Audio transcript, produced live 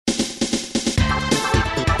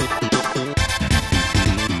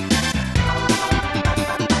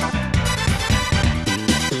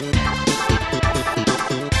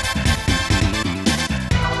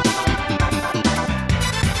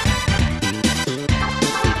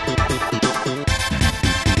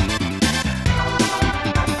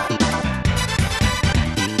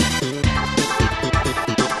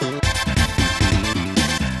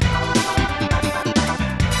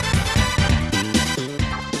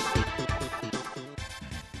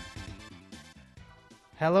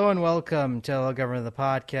Hello and welcome to Hello Government, the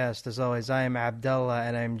podcast. As always, I am Abdullah,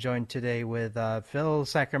 and I'm joined today with Phil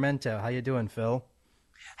Sacramento. How you doing, Phil?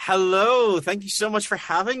 Hello. Thank you so much for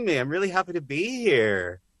having me. I'm really happy to be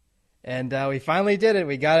here. And we finally did it.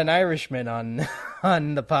 We got an Irishman on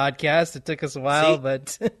on the podcast. It took us a while,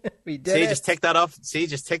 but we did it. Just tick that off.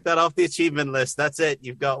 Just tick that off the achievement list. That's it.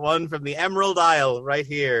 You've got one from the Emerald Isle right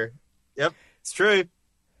here. Yep, it's true.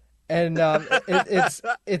 And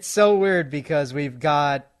it's so weird because we've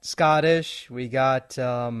got Scottish, we got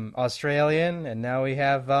Australian, and now we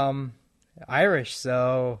have Irish.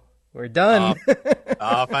 So we're done.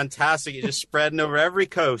 Oh, fantastic! You're just spreading over every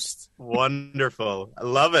coast. Wonderful. I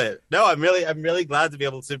love it. No, I'm really glad to be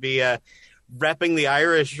able to be repping the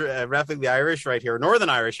Irish right here, Northern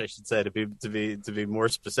Irish, I should say, to be more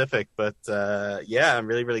specific. But yeah, I'm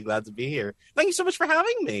really glad to be here. Thank you so much for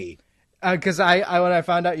having me. Because I when I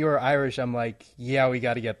found out you were Irish, I'm like, yeah, we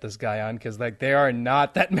got to get this guy on because like there are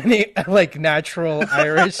not that many like natural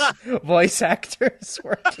Irish voice actors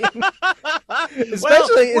working,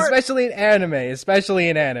 especially in anime. Well,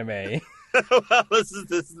 this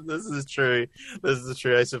is true. This is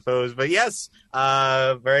true, I suppose. But yes,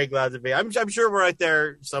 very glad to be. I'm sure we're out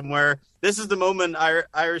there somewhere. This is the moment,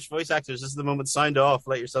 Irish voice actors. This is the moment. Signed off.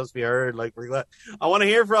 Let yourselves be heard. Like we're glad. I want to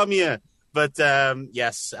hear from you. But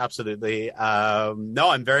yes, absolutely. No,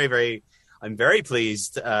 I'm very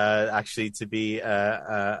pleased actually to be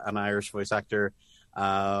an Irish voice actor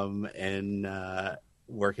in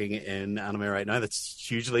working in anime right now. That's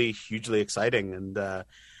hugely exciting, and I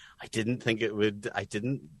didn't think it would.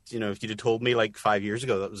 If you'd have told me like 5 years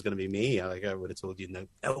ago that was going to be me, I would have told you no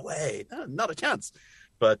way, not a chance.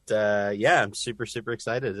 But yeah, I'm super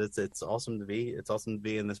excited. It's awesome to be. It's awesome to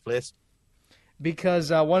be in this place. Because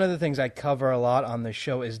one of the things I cover a lot on the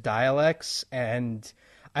show is dialects, and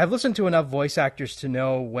I've listened to enough voice actors to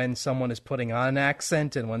know when someone is putting on an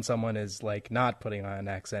accent and when someone is like not putting on an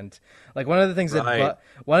accent. Like one of the things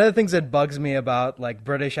that bugs me about like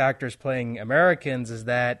British actors playing Americans is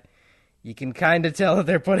that you can kind of tell that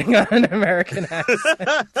they're putting on an American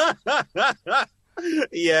accent.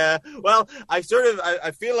 Yeah, well, I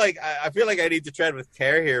feel like I need to tread with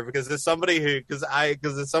care here because there's someone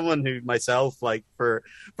who myself, like for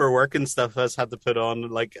work and stuff, has had to put on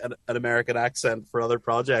like an American accent for other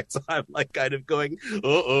projects. I'm like kind of going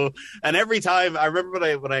and every time I remember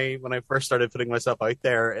when I first started putting myself out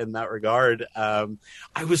there in that regard, I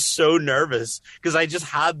was so nervous because I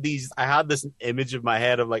had this image in my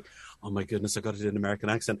head of like, oh my goodness, I got to do an American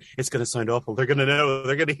accent. It's going to sound awful. They're going to know.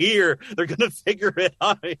 They're going to hear. They're going to figure it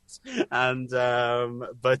out. And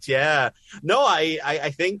but yeah, no,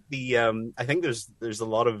 I think I think there's a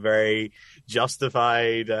lot of very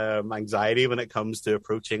justified anxiety when it comes to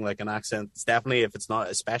approaching like an accent. It's definitely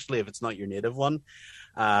especially if it's not your native one.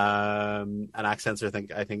 And accents I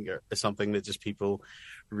think are something that just people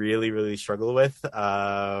really struggle with,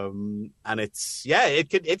 and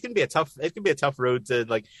it can be a tough road to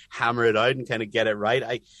like hammer it out and kind of get it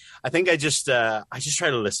right. I think I just try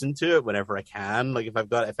to listen to it whenever I can. Like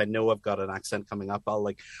if I know I've got an accent coming up, I'll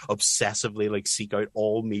like obsessively like seek out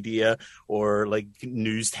all media or like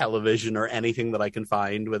news, television, or anything that I can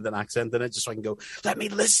find with an accent in it, just so I can go, let me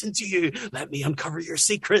listen to you, let me uncover your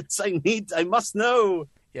secrets. I must know.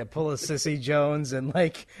 Yeah, pull a Sissy Jones and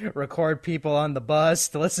like record people on the bus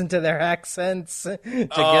to listen to their accents to get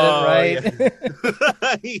it right.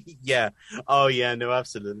 Yeah. Yeah. Oh yeah. No,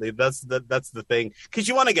 absolutely. That's the thing, because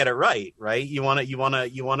you want to get it right? You want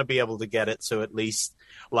to be able to get it so at least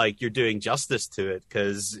like you're doing justice to it,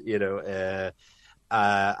 because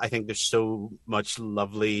I think there's so much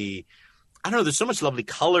lovely. I don't know. There's so much lovely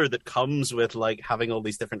color that comes with like having all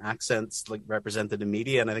these different accents like represented in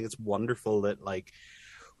media, and I think it's wonderful that like.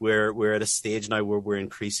 We're at a stage now where we're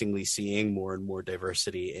increasingly seeing more and more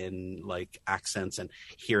diversity in like accents and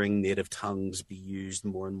hearing native tongues be used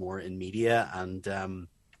more and more in media. And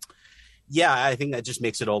yeah, I think that just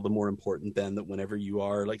makes it all the more important then that whenever you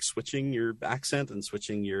are like switching your accent and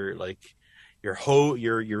switching your like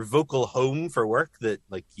your vocal home for work, that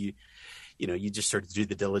like you just sort of do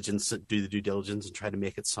the due diligence and try to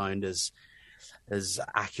make it sound as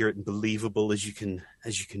accurate and believable as you can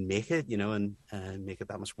make it, and make it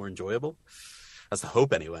that much more enjoyable. That's the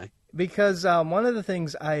hope anyway. Because one of the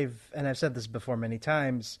things I've said this before many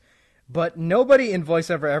times, but nobody in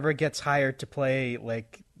voiceover ever gets hired to play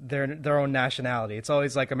like their own nationality. It's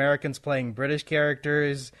always like Americans playing British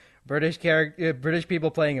characters, British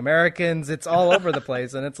people playing Americans. It's all over the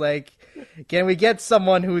place, and it's like, can we get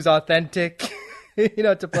someone who's authentic,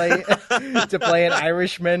 to play an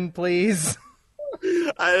Irishman, please?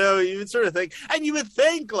 I know you would sort of think, and you would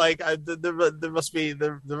think like there's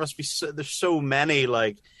so many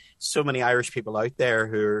like so many Irish people out there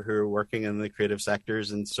who are working in the creative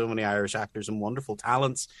sectors, and so many Irish actors and wonderful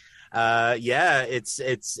talents. Yeah, it's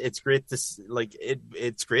great to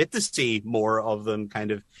it's great to see more of them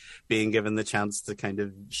kind of being given the chance to kind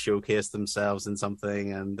of showcase themselves in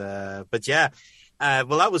something. And but yeah,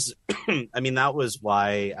 well, that was I mean, that was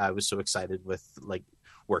why I was so excited with like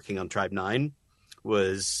working on Tribe 9,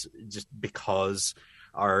 was just because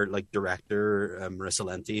our like director Marissa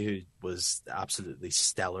Lenti, who was absolutely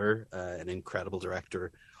stellar, an incredible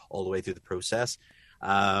director all the way through the process.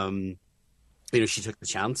 You know, she took the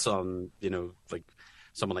chance on, you know, like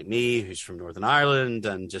someone like me who's from Northern Ireland,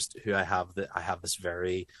 and just who I have this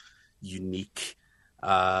very unique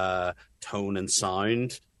tone and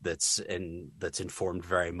sound that's informed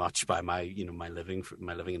very much by my, you know, my living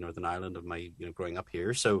in Northern Ireland, and my, you know, growing up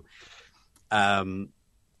here. So and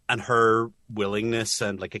her willingness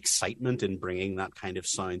and like excitement in bringing that kind of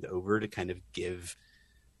sound over to kind of give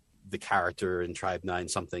the character in Tribe 9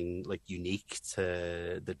 something like unique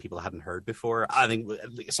that people hadn't heard before. I think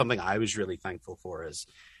something I was really thankful for as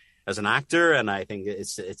an actor, and I think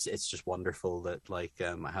it's just wonderful that like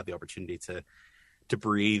I had the opportunity to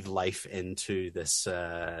breathe life into this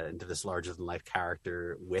larger than life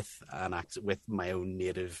character with my own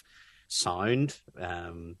native sound.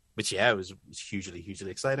 Which yeah, it was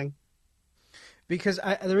hugely exciting. Because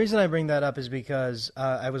the reason I bring that up is because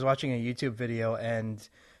I was watching a YouTube video, and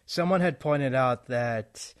someone had pointed out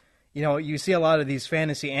that, you know, you see a lot of these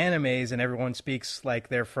fantasy animes and everyone speaks like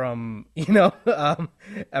they're from, you know,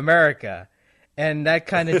 America. And that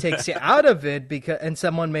kind of takes you out of it, and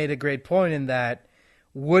someone made a great point in that,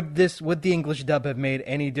 would the English dub have made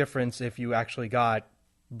any difference if you actually got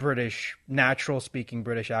natural speaking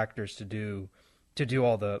British actors to do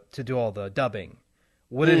all the dubbing?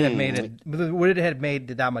 Would it have made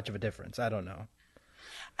that much of a difference? I don't know.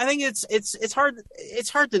 I think it's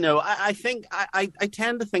hard to know. I think I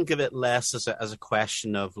tend to think of it less as a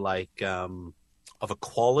question of like of a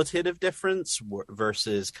qualitative difference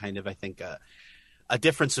versus kind of, I think, a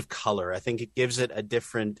difference of color. I think it gives it a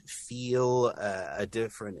different feel,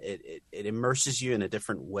 it immerses you in a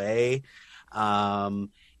different way.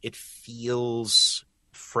 It feels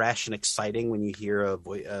fresh and exciting when you hear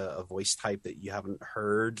a voice type that you haven't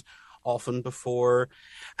heard often before.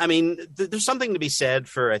 I mean, there's something to be said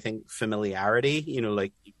for, I think, familiarity. You know,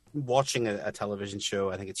 like watching a television show,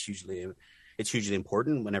 I think it's hugely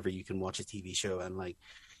important whenever you can watch a TV show and like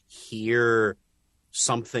hear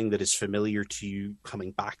something that is familiar to you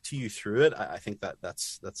coming back to you through it. I think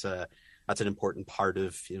that's an important part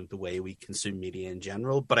of, you know, the way we consume media in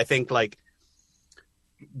general. But I think like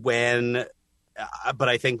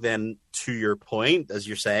I think then, to your point, as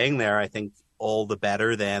you're saying there, I think all the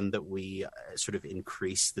better then that we sort of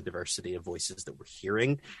increase the diversity of voices that we're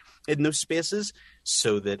hearing in those spaces,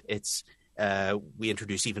 so that it's we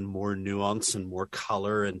introduce even more nuance and more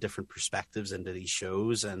color and different perspectives into these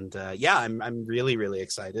shows. And yeah, I'm really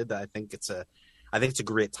excited. I think it's a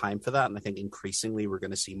great time for that, and I think increasingly we're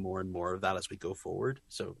going to see more and more of that as we go forward.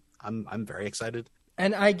 So I'm very excited.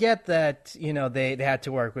 And I get that, you know, they had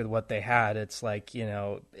to work with what they had. It's like, you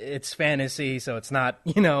know, it's fantasy, so it's not,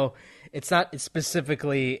 you know, it's not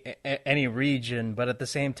specifically any region, but at the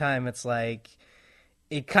same time, it's like,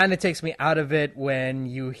 it kind of takes me out of it when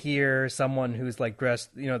you hear someone who's like dressed,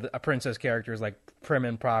 you know, a princess character is like prim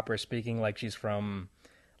and proper, speaking like she's from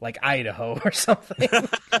like Idaho or something.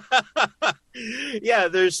 Yeah,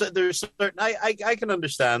 there's certain, I can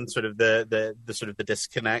understand sort of the sort of the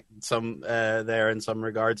disconnect there in some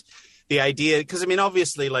regards. The idea, because I mean,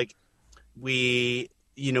 obviously, like we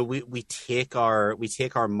take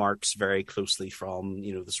our marks very closely from,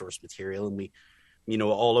 you know, the source material, and we, you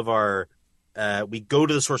know, all of our we go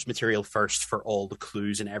to the source material first for all the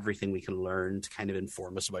clues and everything we can learn to kind of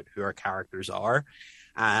inform us about who our characters are.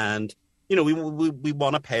 And, you know, we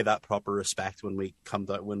want to pay that proper respect when we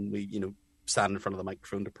you know, stand in front of the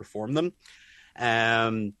microphone to perform them.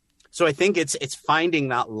 So I think it's finding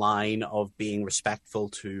that line of being respectful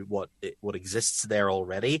to what exists there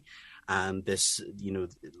already, and this, you know,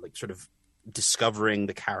 like sort of discovering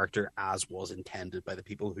the character as was intended by the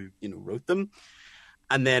people who, you know, wrote them,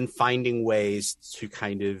 and then finding ways to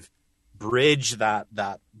kind of bridge that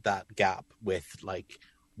gap with like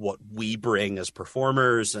what we bring as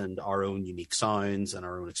performers and our own unique sounds and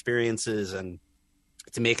our own experiences, and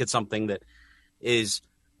to make it something that is,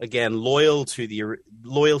 again, loyal to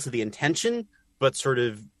the intention, but sort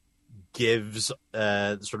of gives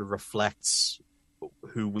sort of reflects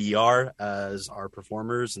who we are as our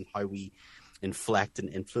performers and how we inflect and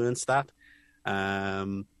influence that.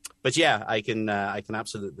 But yeah, I can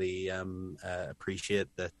absolutely appreciate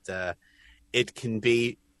that it can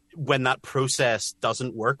be when that process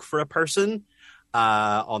doesn't work for a person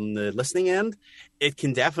on the listening end, it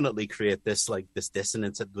can definitely create this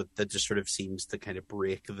dissonance that just sort of seems to kind of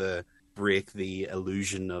break the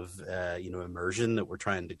illusion of immersion that we're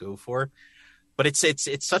trying to go for. But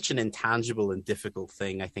it's such an intangible and difficult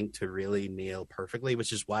thing, I think, to really nail perfectly,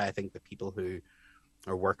 which is why I think the people who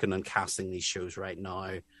are working on casting these shows right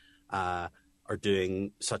now are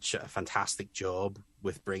doing such a fantastic job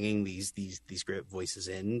with bringing these great voices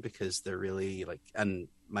in, because they're really like, and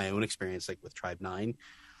my own experience like with Tribe 9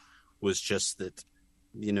 was just that,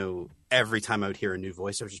 every time I would hear a new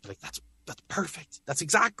voice, I would just be like, that's perfect. That's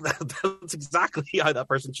exactly how that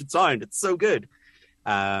person should sound. It's so good.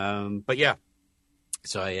 But yeah,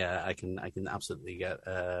 so I can absolutely get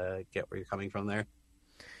where you're coming from there.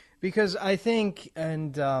 Because I think,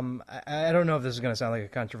 and I don't know if this is going to sound like a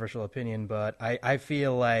controversial opinion, but I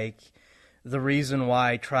feel like the reason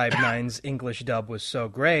why Tribe 9's English dub was so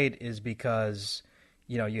great is because,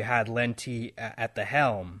 you had Lenti at the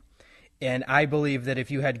helm. And I believe that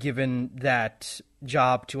if you had given that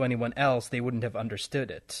job to anyone else, they wouldn't have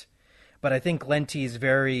understood it. But I think Lenti is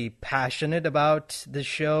very passionate about the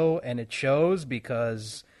show, and it shows,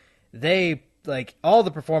 because they, like, all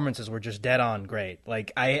the performances were just dead on great.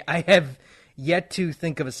 Like, I have yet to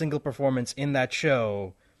think of a single performance in that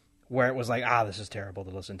show where it was like, this is terrible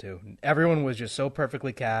to listen to. Everyone was just so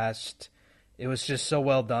perfectly cast. It was just so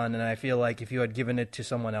well done, and I feel like if you had given it to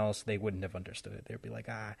someone else, they wouldn't have understood it. They'd be like,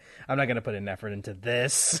 I'm not going to put an effort into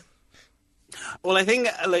this. Well, I think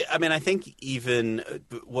even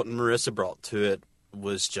what Marissa brought to it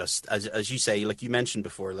was just, as you say, like you mentioned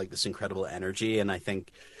before, like this incredible energy, and I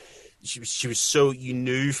think she was so, you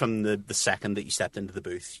knew from the second that you stepped into the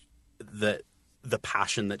booth that the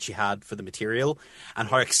passion that she had for the material and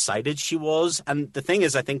how excited she was. And the thing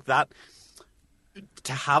is, I think that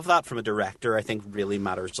to have that from a director, I think really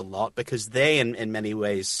matters a lot, because they in many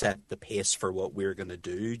ways set the pace for what we're going to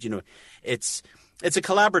do. It's a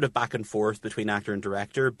collaborative back and forth between actor and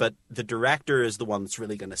director, but the director is the one that's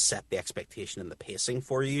really going to set the expectation and the pacing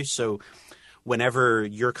for you. So whenever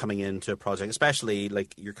you're coming into a project, especially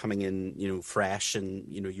like you're coming in, fresh, and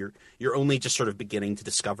you're only just sort of beginning to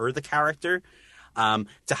discover the character,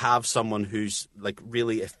 to have someone who's like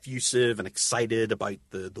really effusive and excited about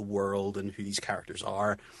the world and who these characters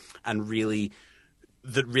are, and really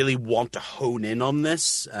want to hone in on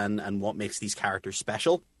this and what makes these characters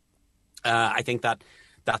special. I think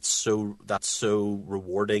that's so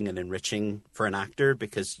rewarding and enriching for an actor,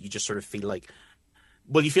 because you just sort of feel like,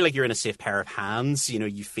 well, you feel like you're in a safe pair of hands.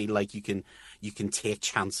 You feel like you can take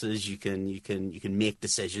chances, you can make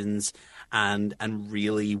decisions, and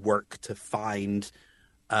really work to find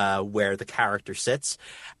where the character sits.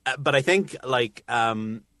 But I think like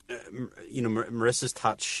Marissa's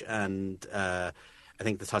touch, and I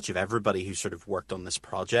think the touch of everybody who sort of worked on this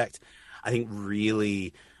project, I think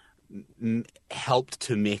really helped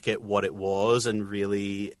to make it what it was, and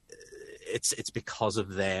really it's because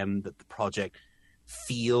of them that the project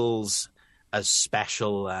feels as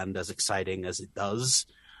special and as exciting as it does,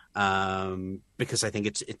 because I think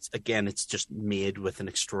it's just made with an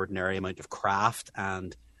extraordinary amount of craft,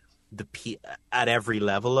 and at every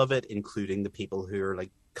level of it, including the people who are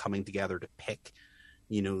like coming together to pick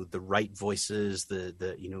the right voices, the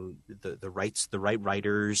right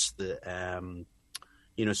writers,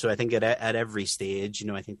 so I think at every stage,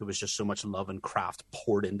 I think there was just so much love and craft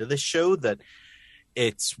poured into this show that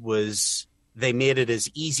they made it as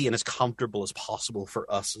easy and as comfortable as possible for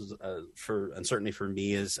us, and certainly for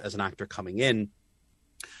me as an actor coming in,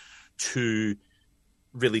 to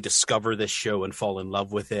really discover this show and fall in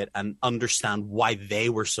love with it and understand why they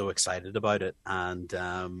were so excited about it. And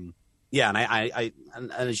and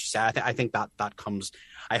as you say, I think that comes.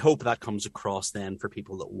 I hope that comes across then for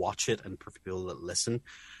people that watch it and for people that listen,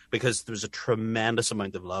 because there's a tremendous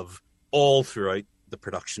amount of love all throughout the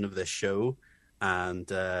production of this show.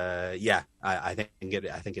 And I think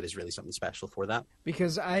it is really something special for that.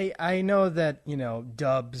 Because I know that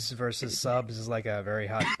dubs versus subs is like a very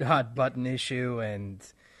hot button issue, and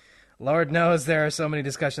Lord knows there are so many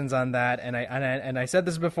discussions on that. And I said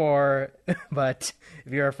this before, but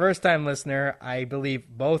if you're a first time listener, I believe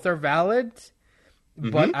both are valid. Mm-hmm.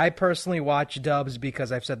 But I personally watch dubs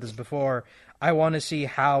because I've said this before. I want to see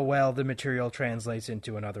how well the material translates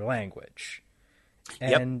into another language.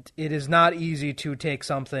 And It is not easy to take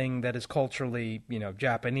something that is culturally,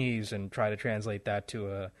 Japanese and try to translate that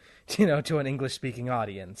to to an English-speaking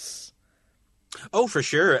audience. Oh, for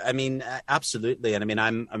sure. I mean, absolutely. And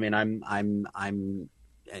I'm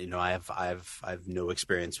I have no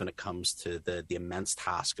experience when it comes to the immense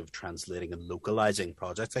task of translating and localizing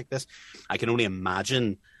projects like this. I can only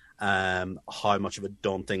imagine how much of a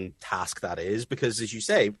daunting task that is, because, as you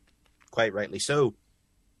say, quite rightly so,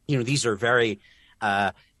 these are very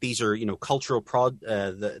these are cultural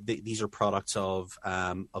these are products of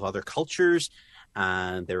other cultures,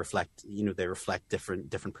 and they reflect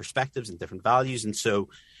different perspectives and different values. And so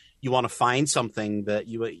you want to find something that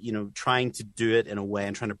trying to do it in a way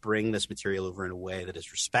and trying to bring this material over in a way that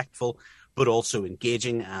is respectful but also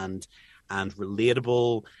engaging and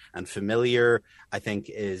relatable and familiar, I think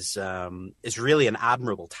is really an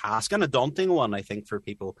admirable task, and a daunting one, I think, for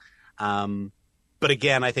people. But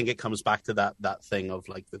again, I think it comes back to that thing of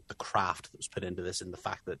like the craft that was put into this, and the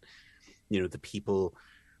fact that the people,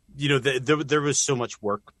 there was so much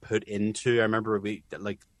work put into. I remember we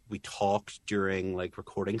talked during like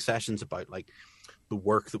recording sessions about like the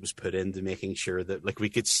work that was put into making sure that like we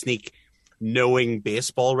could sneak knowing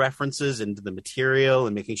baseball references into the material,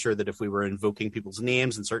 and making sure that if we were invoking people's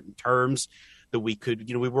names in certain terms, that we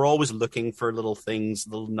could, we were always looking for little things,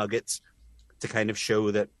 little nuggets to kind of show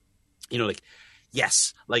that, like,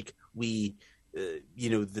 yes, like we,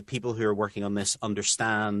 the people who are working on this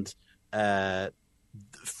understand the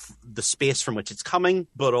space from which it's coming,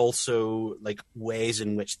 but also like ways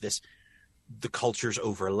in which the cultures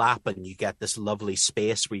overlap, and you get this lovely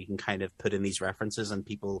space where you can kind of put in these references, and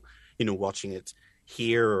people, watching it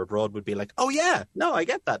here or abroad would be like, oh yeah, no, I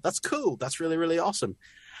get that. That's cool. That's really, really awesome.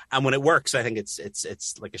 And when it works, I think it's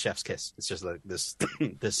like a chef's kiss. It's just like this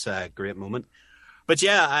great moment. But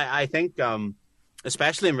yeah, I think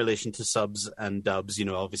especially in relation to subs and dubs,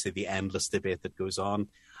 obviously the endless debate that goes on.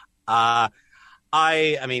 I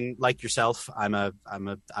mean, like yourself, I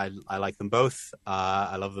like them both.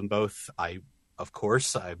 I love them both. Of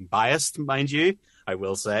course, I'm biased, mind you, I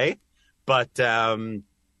will say,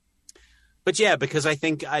 but yeah, because I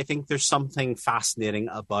think there's something fascinating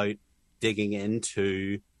about digging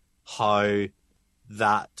into how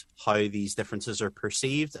these differences are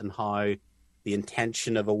perceived, and how the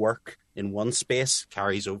intention of a work in one space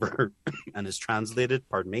carries over and is translated,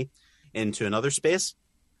 into another space.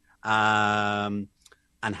 And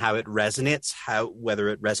how it resonates, whether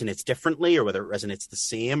it resonates differently or whether it resonates the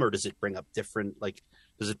same, or does it bring up different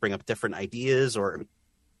ideas, or,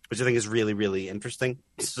 which I think is really, really interesting.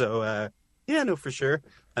 So yeah, no, for sure.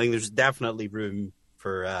 I think there's definitely room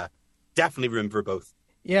for both.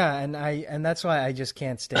 Yeah, and that's why I just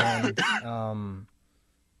can't stand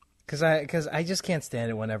because I just can't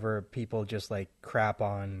stand it whenever people just like crap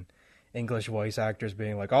on English voice actors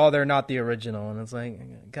being like, oh, they're not the original, and it's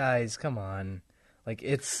like, guys, come on. Like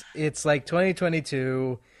it's like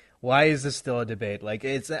 2022. Why is this still a debate? Like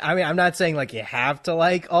I'm not saying like you have to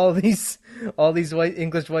like all these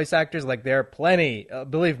English voice actors. Like there are plenty,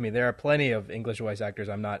 believe me, there are plenty of English voice actors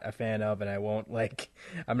I'm not a fan of, and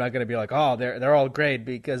I'm not going to be like, oh, they're all great,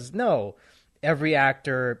 because no, every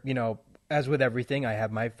actor, as with everything, I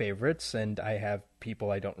have my favorites, and I have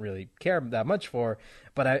people I don't really care that much for,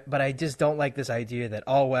 but I just don't like this idea that,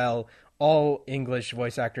 oh well, all English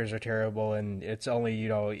voice actors are terrible, and it's only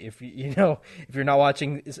if you're not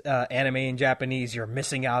watching anime in Japanese, you're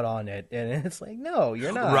missing out on it. And it's like, no,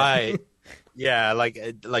 you're not. Right? Yeah, like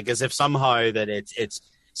as if somehow that it's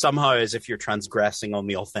somehow as if you're transgressing on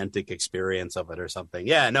the authentic experience of it or something.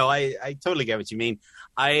 Yeah, no, I totally get what you mean.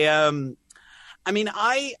 I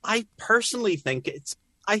personally think it's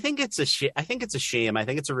a shame. I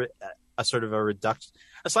think it's a sort of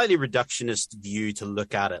a slightly reductionist view to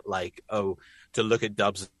look at it, like, to look at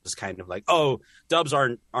dubs as kind of like, oh, dubs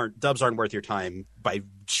aren't worth your time by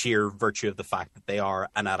sheer virtue of the fact that they are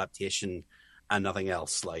an adaptation and nothing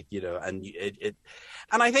else, and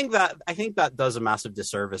I think that does a massive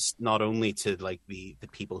disservice not only to like the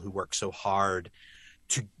people who work so hard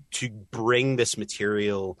to bring this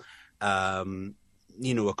material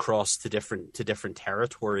across to different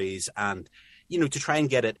territories, and to try and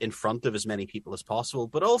get it in front of as many people as possible,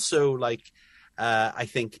 but also like I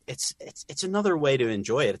think it's another way to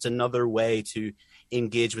enjoy it. It's another way to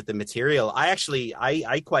engage with the material.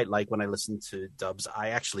 I quite like when I listen to dubs.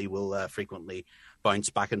 I actually will frequently bounce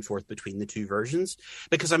back and forth between the two versions,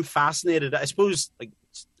 because I'm fascinated. I suppose like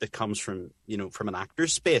it comes from from an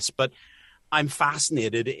actor's space, but I'm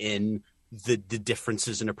fascinated in the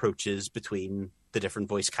differences in approaches between the different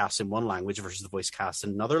voice casts in one language versus the voice cast in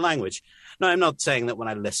another language. Now, I'm not saying that when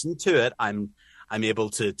I listen to it, I'm able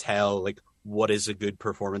to tell like what is a good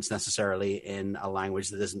performance necessarily in a language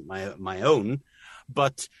that isn't my own,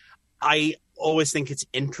 but I always think it's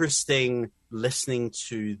interesting listening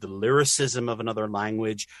to the lyricism of another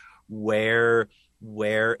language, where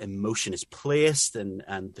where emotion is placed and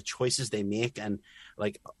the choices they make, and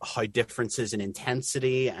like how differences in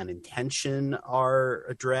intensity and intention are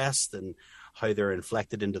addressed and how they're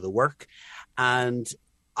inflected into the work. And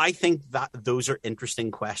I think that those are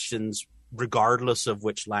interesting questions regardless of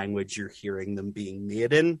which language you're hearing them being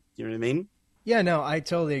made in. You know what I mean? Yeah, no, I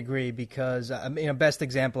totally agree, because best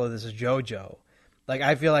example of this is JoJo. Like,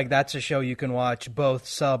 I feel like that's a show you can watch both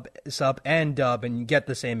sub and dub and get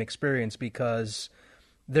the same experience, because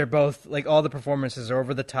they're both, like, all the performances are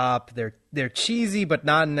over the top. They're cheesy, but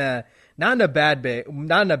not in a bad way,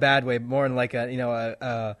 more in like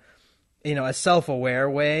a self-aware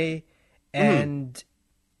way, and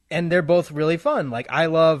they're both really fun. Like, I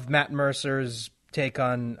love Matt Mercer's take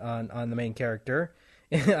on the main character.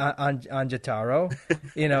 on Jotaro,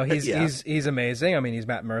 he's amazing. I mean, he's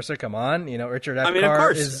Matt Mercer. Come on, Richard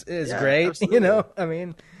Epcar is great.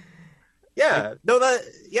 Absolutely.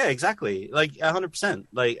 Exactly. Like 100%.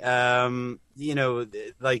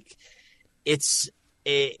 Like, it's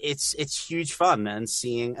huge fun, and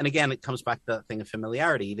seeing, and again, it comes back to that thing of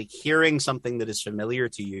familiarity, like hearing something that is familiar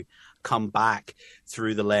to you come back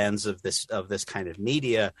through the lens of this kind of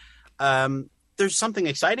media. There's something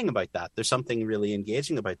exciting about that. There's something really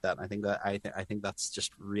engaging about that. I think that's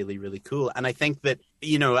just really, really cool. And I think that,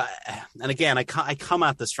 and again, I come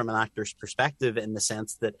at this from an actor's perspective, in the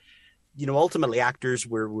sense that, ultimately actors,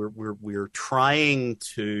 we're trying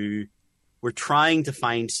to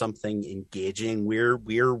find something engaging.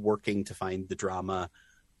 We're working to find the drama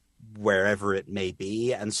wherever it may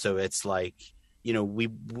be. And so it's like,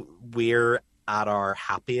 we're at our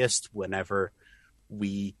happiest whenever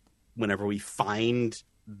we find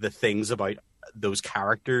the things about those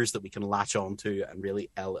characters that we can latch onto and really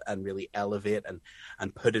elevate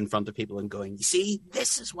and put in front of people, and going, you see,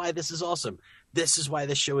 this is why this is awesome. This is why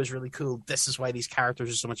this show is really cool. This is why these characters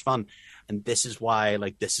are so much fun. And this is why,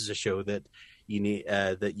 like, this is a show that you need,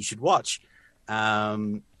 that you should watch.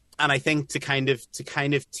 And I think to kind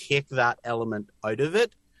of take that element out of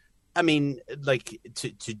it, I mean, like,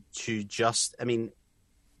 to just, I mean,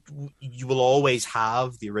 you will always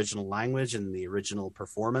have the original language and the original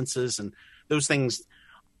performances, and those things,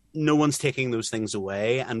 no one's taking those things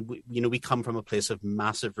away. And we come from a place of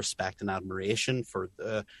massive respect and admiration for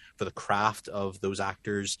the craft of those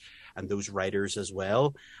actors and those writers as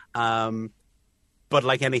well. But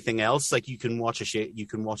like anything else, like, you can watch a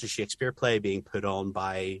Shakespeare play being put on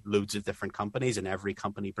by loads of different companies, and every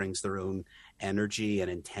company brings their own energy and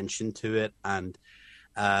intention to it, and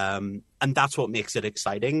that's what makes it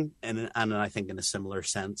exciting. And I think in a similar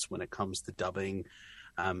sense, when it comes to dubbing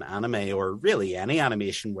anime, or really any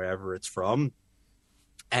animation wherever it's from,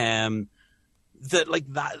 that's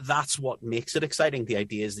what makes it exciting. The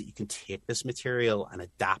idea is that you can take this material and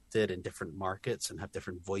adapt it in different markets and have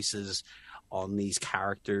different voices on these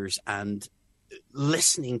characters, and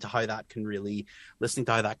listening to how that can really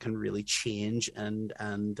change and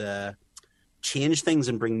change things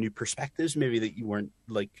and bring new perspectives maybe that you weren't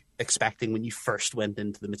like expecting when you first went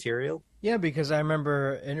into the material. Yeah, because I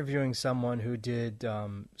remember interviewing someone who did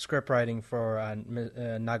script writing for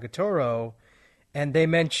Nagatoro, and they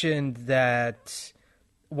mentioned that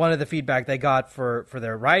one of the feedback they got for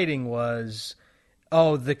their writing was,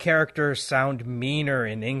 oh, the characters sound meaner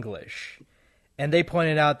in English. And they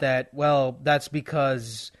pointed out that, well, that's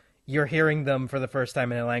because you're hearing them for the first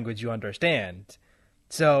time in a language you understand.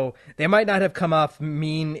 So they might not have come off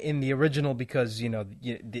mean in the original because,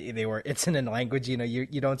 it's in a language,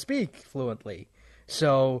 you don't speak fluently.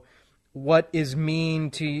 So what is mean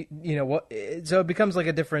to, so it becomes like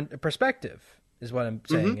a different perspective is what I'm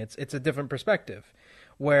saying. Mm-hmm. It's a different perspective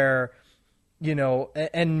where,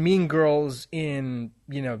 and Mean Girls in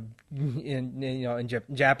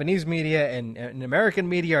Japanese media and in American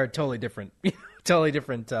media are totally different,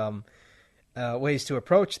 ways to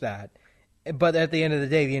approach that. But at the end of the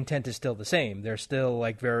day, the intent is still the same. They're still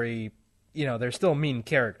like very, they're still mean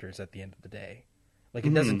characters at the end of the day. Like,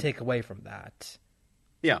 it doesn't take away from that.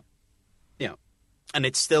 Yeah. Yeah. And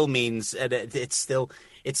it still means, it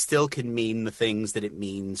still can mean the things that it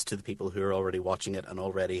means to the people who are already watching it and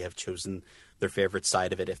already have chosen their favorite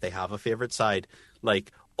side of it, if they have a favorite side.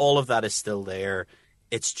 Like, all of that is still there.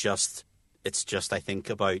 It's just I think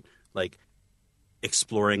about, like,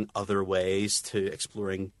 exploring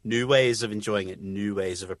new ways of enjoying it, new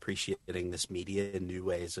ways of appreciating this media, new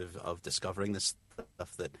ways of discovering this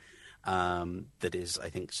stuff that is, I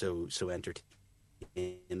think, so entertaining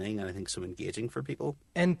and I think so engaging for people.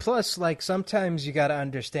 And plus, like, sometimes you got to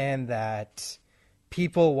understand that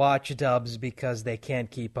people watch dubs because they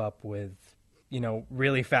can't keep up with,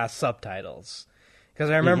 really fast subtitles.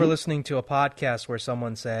 Because I remember listening to a podcast where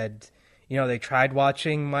someone said, they tried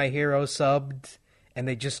watching My Hero subbed and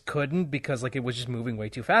they just couldn't because like it was just moving way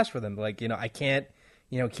too fast for them. Like, I can't,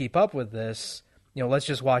 keep up with this. Let's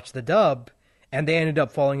just watch the dub. And they ended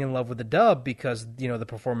up falling in love with the dub because, the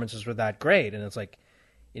performances were that great. And it's like,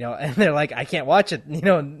 and they're like, I can't watch it,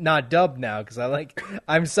 not dubbed now because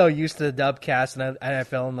I'm so used to the dub cast, and I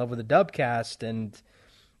fell in love with the dub cast. And,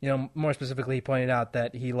 more specifically, he pointed out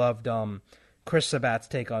that he loved Chris Sabat's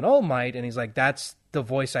take on All Might, and he's like, that's the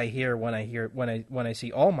voice I hear when I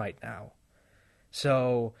see All Might now.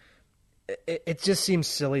 So it just seems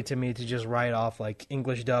silly to me to just write off like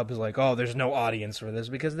English dub is like, oh, there's no audience for this,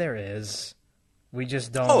 because there is. We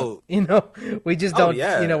just don't, we just don't,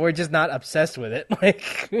 we're just not obsessed with it.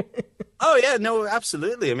 Like, oh yeah, no,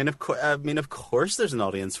 absolutely. I mean, of course, there's an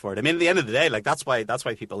audience for it. I mean, at the end of the day, like that's why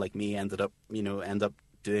people like me end up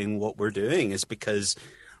doing what we're doing, is because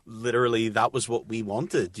literally that was what we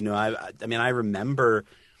wanted. I remember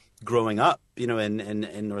growing up,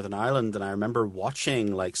 in Northern Ireland, and I remember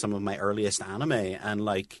watching like some of my earliest anime, and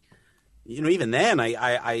like, even then,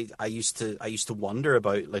 I used to wonder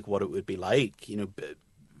about like what it would be like,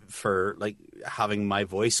 for like having my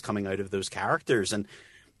voice coming out of those characters. And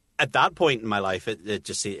at that point in my life,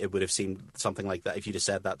 it would have seemed something like that. If you'd have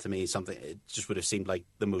said that to me, it just would have seemed like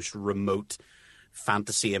the most remote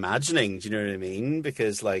fantasy imagining. Do you know what I mean?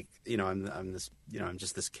 Because like, I'm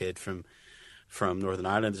just this kid from Northern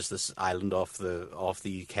Ireland, just this island off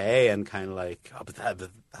the UK, and kind of like, oh, but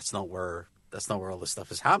that's not where all this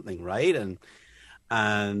stuff is happening, right?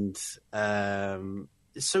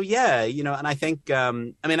 So yeah, and I think I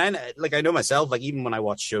know myself, like even when I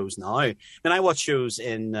watch shows now, I watch shows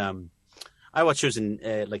in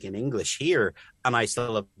like in English here, and I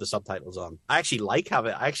still have the subtitles on. I actually like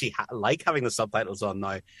having the subtitles on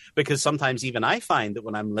now, because sometimes even I find that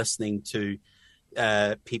when I'm listening to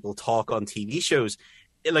people talk on TV shows,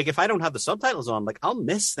 like if I don't have the subtitles on, like I'll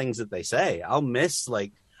miss things that they say. I'll miss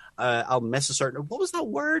a certain, what was that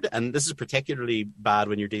word? And this is particularly bad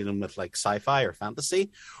when you're dealing with like sci-fi or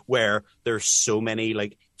fantasy, where there's so many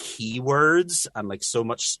like keywords and like so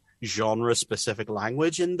much genre specific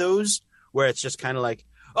language in those, where it's just kind of like,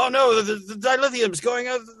 oh no, the dilithium's going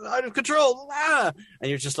out of control. Ah! And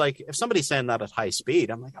you're just like, if somebody's saying that at high speed,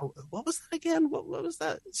 I'm like, oh, what was that again? What was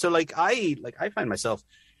that? So like I find myself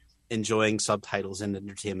enjoying subtitles in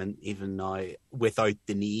entertainment even now, without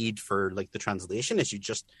the need for like the translation issue,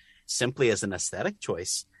 just simply as an aesthetic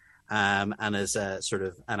choice, and as a sort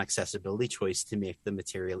of an accessibility choice to make the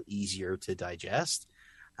material easier to digest.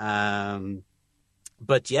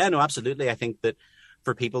 But yeah, no, absolutely. I think that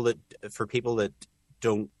for people that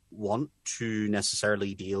don't want to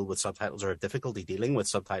necessarily deal with subtitles or have difficulty dealing with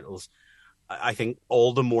subtitles, I think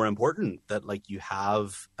all the more important that like you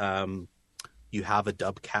have a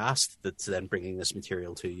dub cast that's then bringing this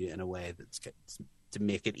material to you in a way that's to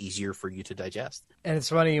make it easier for you to digest. And it's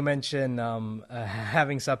funny you mention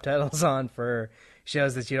having subtitles on for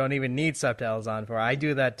shows that you don't even need subtitles on for. I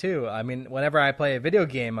do that too. I mean, whenever I play a video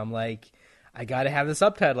game, I'm like, I got to have the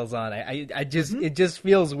subtitles on. I just It just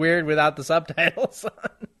feels weird without the subtitles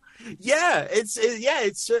on. Yeah, it's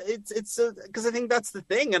because I think that's the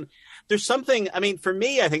thing. And there's something, I mean, for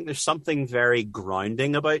me, I think there's something very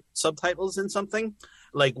grounding about subtitles in something.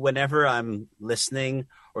 Like whenever I'm listening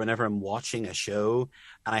or whenever I'm watching a show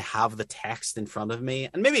and I have the text in front of me,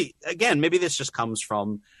 and maybe this just comes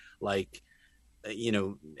from like,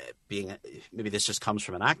 maybe this just comes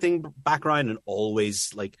from an acting background and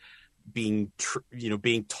always like being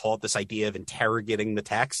taught this idea of interrogating the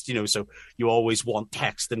text, so you always want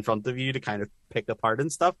text in front of you to kind of pick apart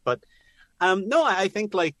and stuff. But no, I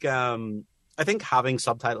think I think having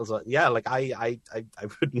subtitles, like I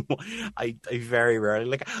wouldn't, I very rarely,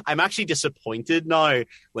 like I'm actually disappointed now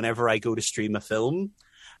whenever I go to stream a film,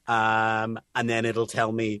 and then it'll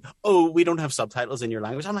tell me, oh, we don't have subtitles in your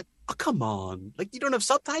language. I'm like, oh, come on, like you don't have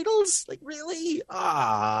subtitles, like really?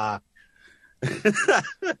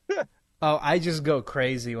 Oh, I just go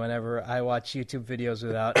crazy whenever I watch YouTube videos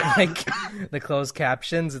without like the closed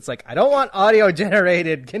captions. It's like, I don't want audio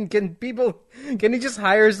generated. Can you just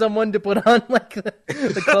hire someone to put on like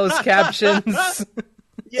the closed captions?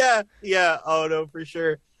 Yeah. Oh no, for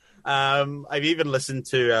sure. I've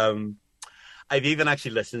even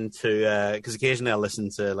actually listened to, because occasionally I'll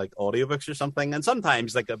listen to like audiobooks or something, and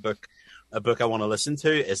sometimes like a book I want to listen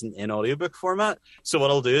to isn't in audiobook format. So what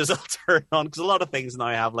I'll do is I'll turn on, because a lot of things now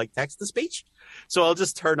have like text to speech. So I'll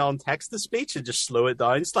just turn on text to speech and just slow it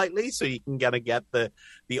down slightly so you can kind of get the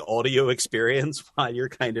audio experience while you're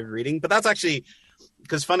kind of reading. But that's actually,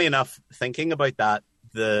 because funny enough, thinking about that,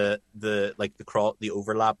 the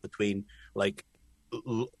overlap between like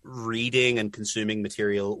reading and consuming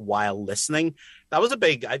material while listening. That was a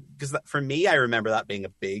big, because for me, I remember that being a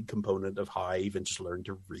big component of how I even just learned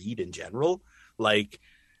to read in general. Like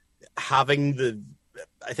having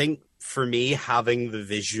I think for me, having the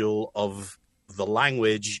visual of the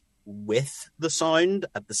language with the sound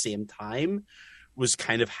at the same time was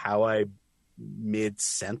kind of how I made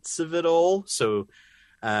sense of it all. So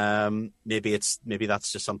maybe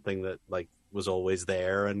that's just something that like was always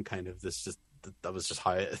there, and kind of that was just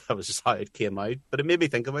how it came out. But it made me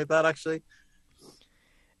think about that, actually.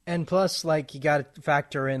 And plus, like, you got to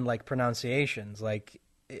factor in like pronunciations. Like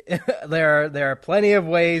there are plenty of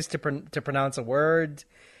ways to pronounce a word,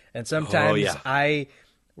 and sometimes I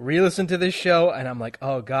re-listen to this show and I'm like,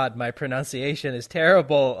 oh god, my pronunciation is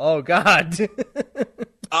terrible. Oh god.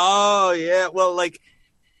 Oh yeah, well, like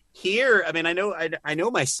here, I mean, I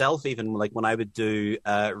know myself, even like when I would do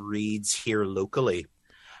reads here locally.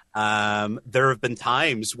 There have been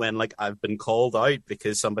times when like I've been called out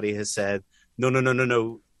because somebody has said,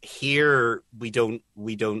 no. Here we don't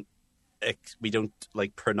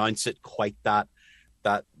like pronounce it quite that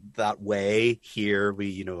way. Here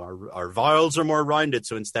we, our vowels are more rounded.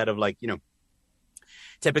 So instead of like,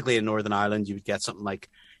 typically in Northern Ireland, you would get something like,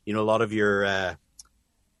 a lot of your,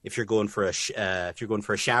 if you're going for a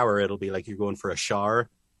shower, it'll be like you're going for a shower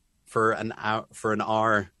for an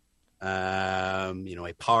hour,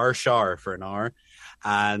 a power shower for an hour.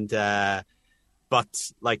 And,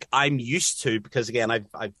 but like I'm used to, because again,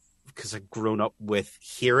 I've grown up with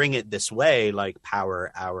hearing it this way, like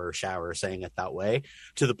power hour shower, saying it that way,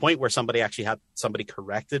 to the point where somebody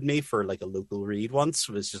corrected me for like a local read once.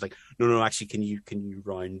 It was just like, no, actually, can you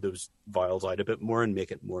round those vowels out a bit more and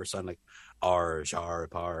make it more sound like R, shower,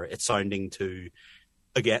 power? It's sounding too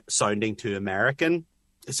American.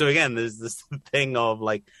 So again, there's this thing of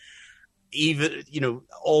like, even,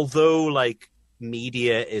 although like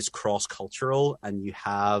media is cross-cultural and you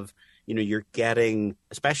have, you're getting,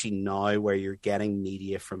 especially now where you're getting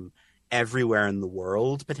media from everywhere in the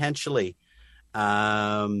world, potentially,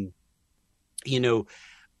 all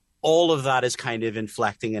of that is kind of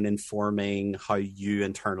inflecting and informing how you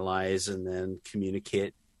internalize and then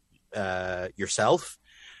communicate yourself.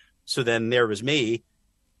 So then there was me,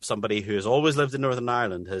 somebody who has always lived in Northern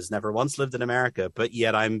Ireland, has never once lived in America, but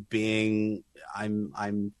yet I'm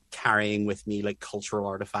carrying with me like cultural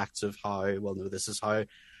artifacts of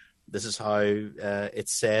this is how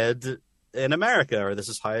it's said in America, or this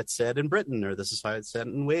is how it's said in Britain, or this is how it's said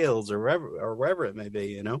in Wales, or wherever it may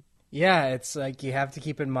be, Yeah, it's like you have to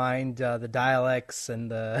keep in mind the dialects and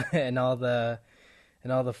the and all the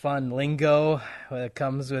fun lingo that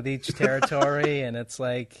comes with each territory, and it's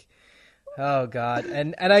like, oh god.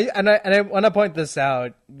 And I want to point this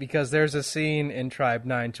out because there's a scene in Tribe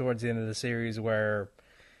 9 towards the end of the series where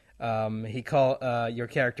your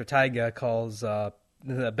character Taiga calls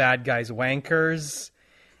the bad guys wankers,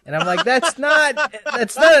 and I'm like, that's not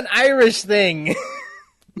an Irish thing.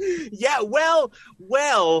 Yeah, well,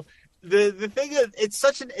 the thing is, it's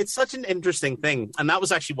such an interesting thing, and that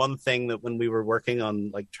was actually one thing that when we were working on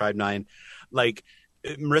like Tribe 9, like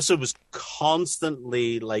Marissa was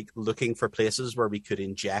constantly like looking for places where we could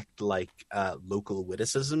inject like local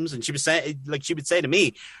witticisms, and she would say to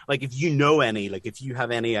me, like, if if you have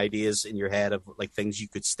any ideas in your head of like things you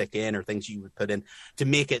could stick in or things you would put in to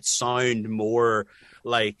make it sound more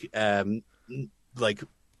like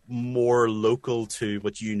more local to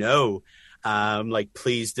what like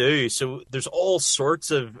please do. So we have all sorts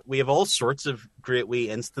of great wee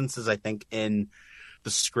instances, I think, in the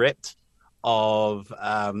script of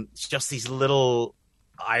just these little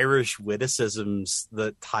Irish witticisms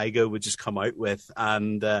that Taiga would just come out with,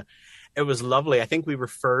 and it was lovely. I think we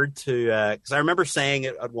referred to, because I remember saying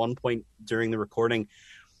it at one point during the recording,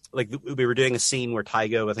 like we were doing a scene where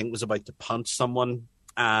Taiga, I think, was about to punch someone,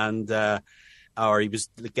 and or he was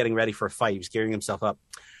getting ready for a fight, he was gearing himself up,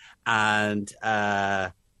 and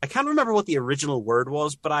I can't remember what the original word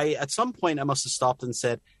was, but at some point I must have stopped and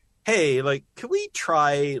said, hey, like, could we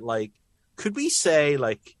say,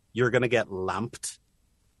 like, you're going to get lamped?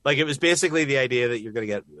 Like, it was basically the idea that you're going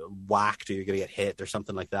to get whacked or you're going to get hit or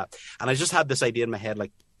something like that. And I just had this idea in my head,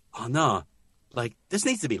 like, oh, no, like, this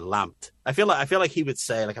needs to be lamped. I feel like he would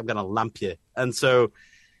say, like, I'm going to lamp you. And so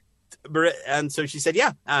she said,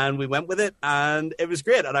 yeah. And we went with it, and it was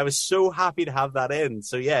great. And I was so happy to have that in.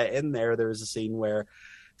 So, yeah, in there was a scene where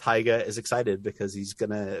Taiga is excited because he's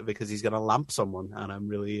gonna lamp someone, and I'm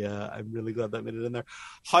really glad that made it in there.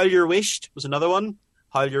 Howl Your Wished was another one.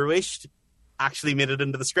 Howl Your Wished actually made it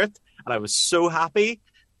into the script, and I was so happy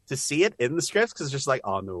to see it in the script because it's just like,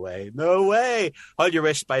 oh, no way. Howl Your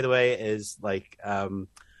Wished, by the way, is like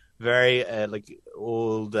very like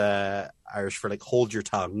old Irish for like hold your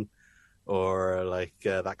tongue, or like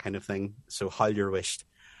that kind of thing. So Hal your wished.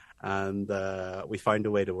 And we found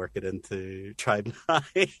a way to work it into Tribe 9.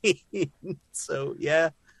 So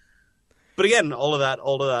yeah. But again, all of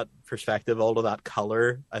that perspective, all of that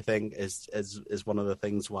color, I think is one of the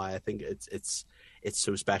things why I think it's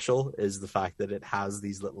so special, is the fact that it has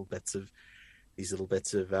these little bits of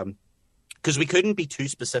because we couldn't be too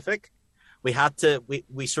specific. We had to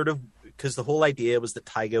we sort of, because the whole idea was that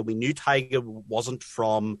we knew Taiga wasn't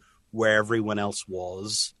from where everyone else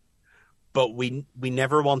was, but we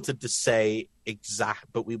never wanted to say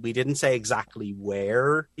but we didn't say exactly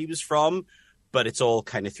where he was from, but it's all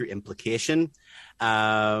kind of through implication.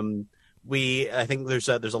 I think there's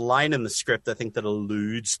a line in the script, I think, that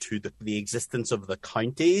alludes to the existence of the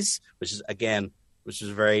counties, which is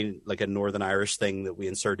very like a Northern Irish thing that we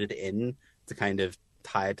inserted in to kind of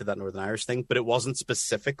tie it to that Northern Irish thing, but it wasn't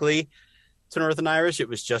specifically to Northern Irish. It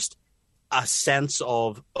was just a sense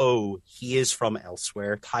of, oh, he is from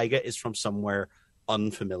elsewhere. Taiga is from somewhere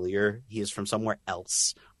unfamiliar. He is from somewhere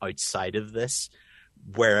else outside of this,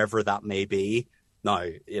 wherever that may be. Now,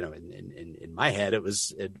 you know, in my head, it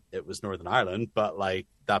was Northern Ireland, but like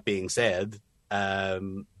that being said,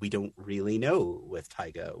 we don't really know with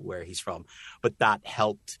Taiga where he's from, but that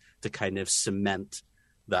helped to kind of cement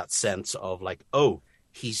that sense of like, oh,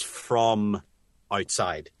 he's from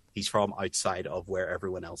outside. He's from outside of where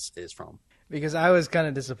everyone else is from. Because I was kind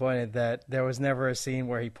of disappointed that there was never a scene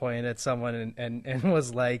where he pointed at someone and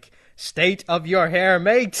was like, "State of your hair,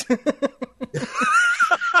 mate."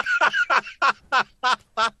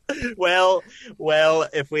 well,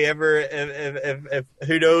 if we ever, if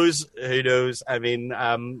who knows? I mean,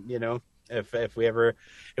 you know, if I ever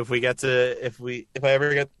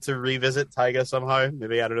get to revisit Taiga somehow,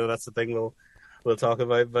 maybe, I don't know, that's the thing we'll talk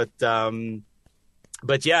about.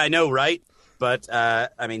 But yeah, I know, right? But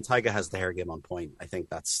I mean, Taiga has the hair game on point. I think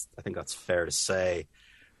that's fair to say.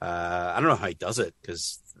 I don't know how he does it,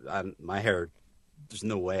 because my hair, there's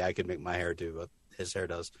no way I could make my hair do what his hair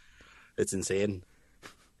does. It's insane.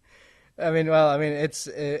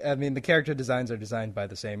 the character designs are designed by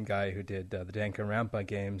the same guy who did the Danganronpa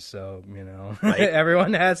games, so, you know, right.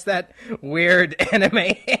 Everyone has that weird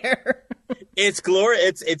anime hair. It's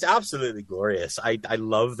glorious. It's absolutely glorious. I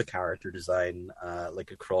love the character design,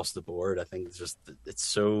 like across the board. I think it's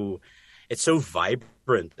so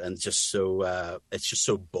vibrant and just so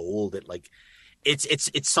bold.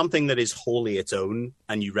 It's something that is wholly its own,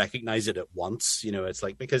 and you recognize it at once. You know, it's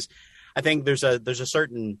like, because I think there can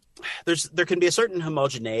be a certain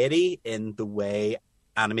homogeneity in the way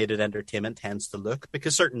animated entertainment tends to look,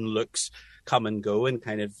 because certain looks come and go, and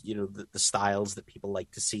kind of, you know, the styles that people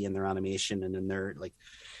like to see in their animation and in their like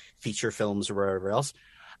feature films or wherever else.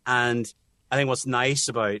 And I think what's nice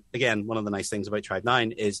about, again, one of the nice things about Tribe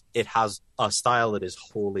 9 is it has a style that is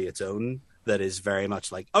wholly its own, that is very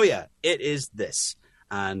much like, oh yeah, it is this,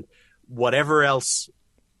 and whatever else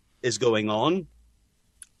is going on,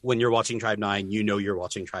 when you're watching Tribe 9, you know you're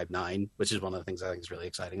watching Tribe 9, which is one of the things I think is really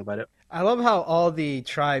exciting about it. I love how all the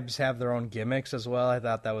tribes have their own gimmicks as well. I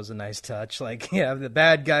thought that was a nice touch. Like, you have the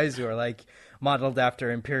bad guys who are like modeled after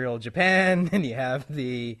Imperial Japan, and you have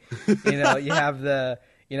the,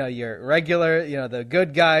 you know, your regular, you know, the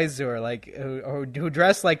good guys who are like, who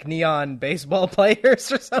dress like neon baseball players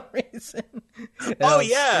for some reason.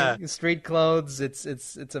 Yeah. Street clothes.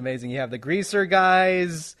 It's amazing. You have the greaser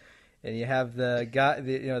guys. And you have the guy,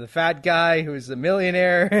 the fat guy who's a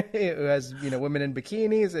millionaire who has, you know, women in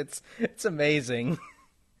bikinis. It's amazing.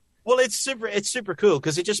 Well, it's super cool,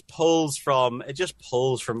 because it just pulls from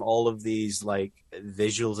all of these like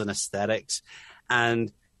visuals and aesthetics,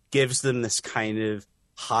 and gives them this kind of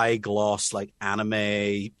high gloss, like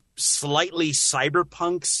anime, slightly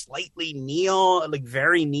cyberpunk, slightly neon, like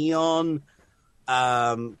very neon,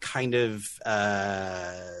 kind of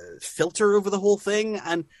filter over the whole thing.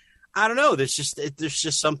 And I don't know, there's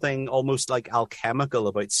just something almost like alchemical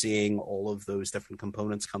about seeing all of those different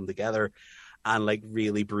components come together and like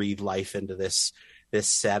really breathe life into this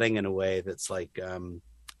setting in a way that's like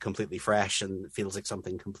completely fresh and feels like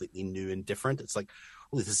something completely new and different. It's like,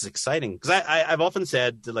 oh, this is exciting. Because I've often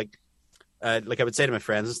said to like I would say to my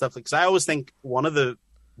friends and stuff, because I always think one of the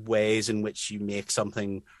ways in which you make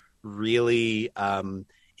something really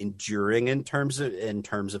enduring in terms of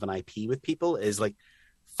an IP with people is like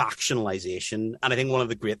factionalization. And I think one of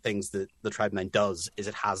the great things that the Tribe 9 does is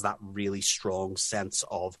it has that really strong sense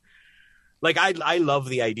of, like, I love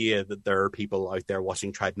the idea that there are people out there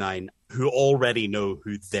watching Tribe 9 who already know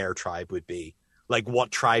who their tribe would be, like what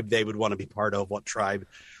tribe they would want to be part of, what tribe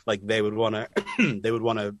like they would want to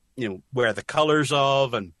you know, wear the colors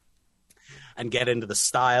of, and and get into the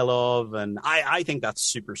style of, and I think that's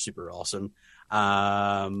super, super awesome.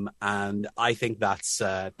 And I think that's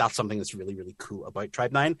something that's really, really cool about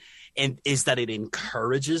Tribe 9, and is that it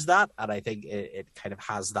encourages that, and I think it kind of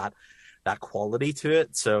has that quality to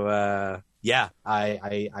it. So yeah,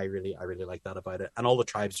 I really like that about it. And all the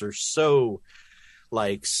tribes are so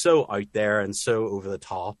out there and so over the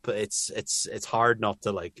top. It's hard not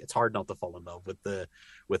to fall in love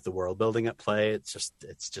with the world building at play. It's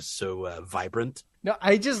just so vibrant. No,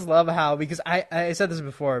 I just love how, because I said this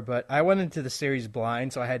before, but I went into the series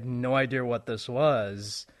blind, so I had no idea what this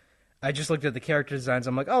was. I just looked at the character designs.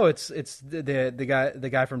 I'm like, oh, it's the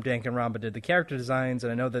guy from Danganronpa did the character designs,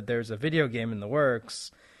 and I know that there's a video game in the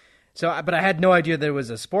works. So, but I had no idea that it was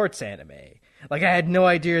a sports anime. Like, I had no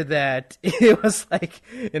idea that it was like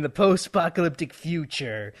in the post-apocalyptic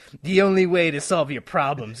future, the only way to solve your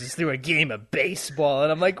problems is through a game of baseball.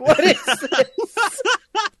 And I'm like, what is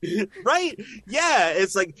this? Right? Yeah,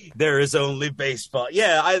 it's like there is only baseball.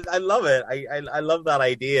 Yeah, I love it. I love that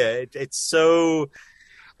idea. It's so,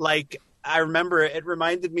 like, I remember it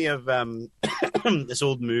reminded me of this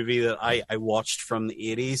old movie that I watched from the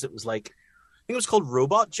 80s. It was like, I think it was called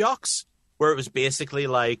Robot Jocks, where it was basically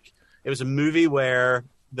like, it was a movie where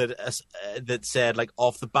that said, like,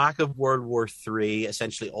 off the back of World War III,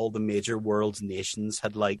 essentially all the major world's nations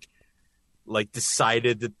had like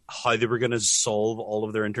decided that how they were going to solve all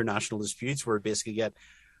of their international disputes, where basically get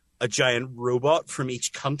a giant robot from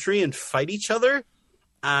each country and fight each other.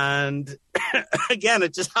 And again,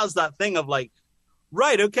 it just has that thing of like,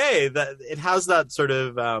 right, okay, that it has that sort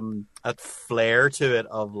of that flair to it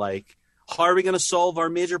of like, how are we going to solve our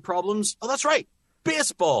major problems? Oh, that's right,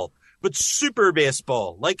 baseball. But super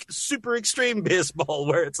baseball, like super extreme baseball,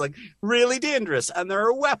 where it's like really dangerous and there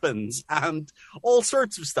are weapons and all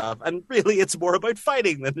sorts of stuff. And really, it's more about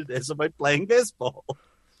fighting than it is about playing baseball.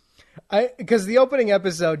 Because the opening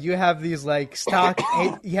episode, you have these like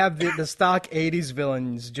you have the stock 80s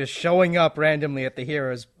villains just showing up randomly at the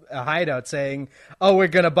hero's hideout saying, oh, we're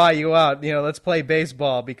going to buy you out. You know, let's play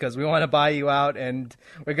baseball because we want to buy you out and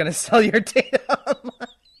we're going to sell your data online.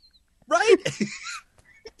 Right?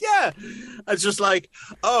 Yeah, it's just like,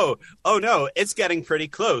 oh no, it's getting pretty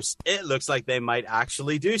close. It looks like they might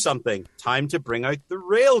actually do something. Time to bring out the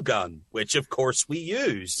railgun, which of course we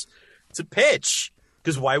use to pitch.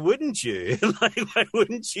 Because why wouldn't you? Like, why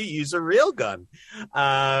wouldn't you use a railgun?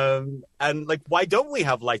 And like, why don't we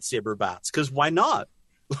have lightsaber bats? Because why not?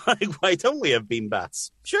 Like, why don't we have beam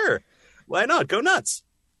bats? Sure, why not? Go nuts.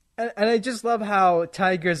 And I just love how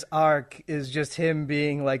Tiger's arc is just him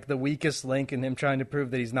being like the weakest link and him trying to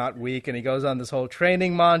prove that he's not weak. And he goes on this whole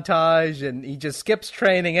training montage and he just skips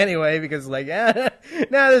training anyway because like,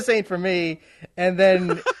 this ain't for me. And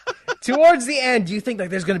then towards the end, you think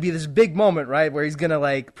like there's going to be this big moment, right? Where he's going to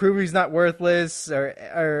like prove he's not worthless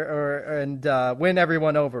and win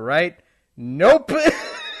everyone over, right? Nope.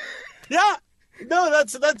 Yeah. No,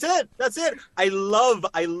 that's it. That's it. I love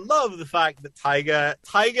the fact that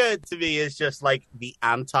Taiga to me is just like the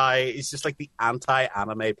anti-anime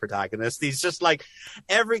protagonist. He's just like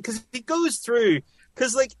because he goes through,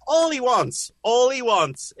 because like all he wants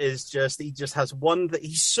is he just has one that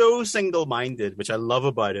he's so single-minded, which I love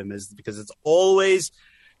about him, is because it's always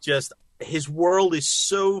just his world is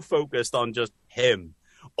so focused on just him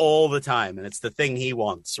all the time, and it's the thing he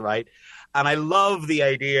wants, right? And I love the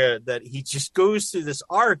idea that he just goes through this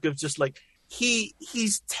arc of just like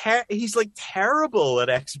he's like terrible at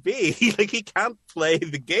XB. He can't play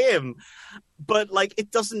the game, but like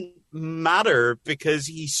it doesn't matter because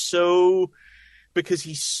he's so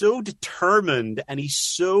determined and he's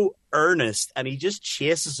so earnest and he just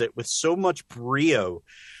chases it with so much brio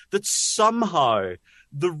that somehow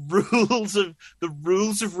the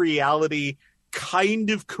rules of reality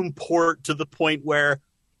kind of comport to the point where,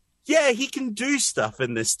 yeah, he can do stuff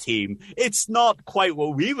in this team. It's not quite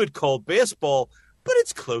what we would call baseball, but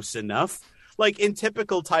it's close enough. Like in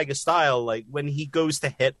typical Taiga style, like when he goes to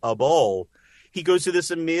hit a ball, he goes through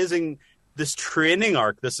this training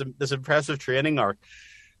arc, this impressive training arc,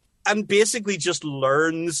 and basically just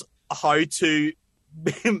learns how to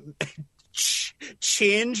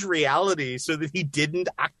change reality so that he didn't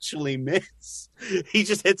actually miss. He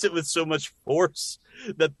just hits it with so much force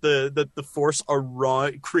that the force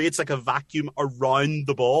around creates like a vacuum around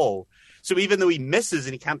the ball. So even though he misses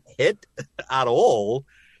and he can't hit at all,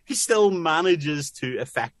 he still manages to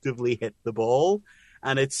effectively hit the ball.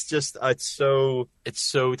 And it's so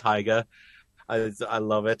Taiga. I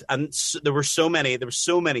love it. And there were so many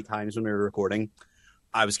times when we were recording,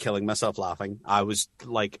 I was killing myself laughing. I was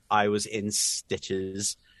in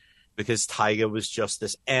stitches because Taiga was just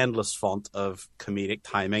this endless font of comedic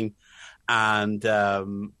timing.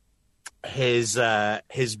 and his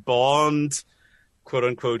bond, quote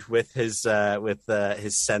unquote, with his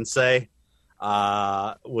sensei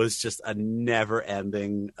was just a never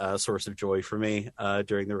ending source of joy for me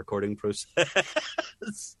during the recording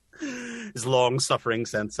process. His long suffering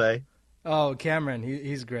sensei. Oh, Cameron,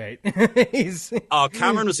 he's great. he's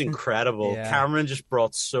Cameron was incredible. Yeah. Cameron just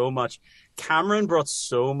brought so much. Cameron brought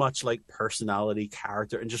so much like personality,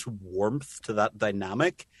 character, and just warmth to that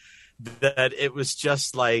dynamic that it was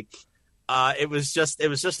just like it was just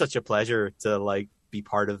such a pleasure to like be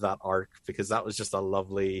part of that arc, because that was just a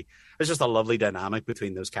lovely dynamic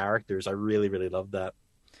between those characters. I really, really loved that.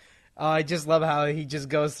 Oh, I just love how he just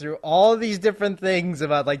goes through all these different things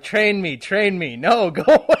about like train me, no, go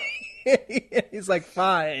away. He's like,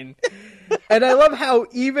 fine. And I love how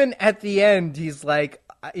even at the end he's like,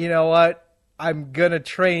 you know what, I'm gonna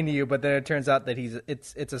train you, but then it turns out that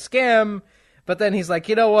it's a scam. But then he's like,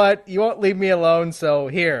 you know what, you won't leave me alone, so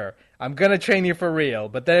here, I'm gonna train you for real.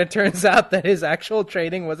 But then it turns out that his actual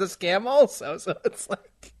training was a scam also. So it's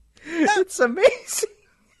like, it's amazing.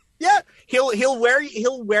 Yeah, he'll wear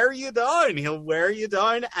you down. He'll wear you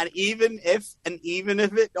down, and even if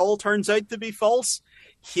it all turns out to be false,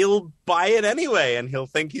 he'll buy it anyway, and he'll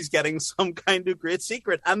think he's getting some kind of great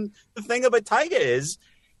secret. And the thing about Taiga is,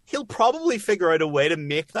 he'll probably figure out a way to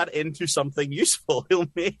make that into something useful. He'll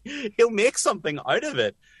make something out of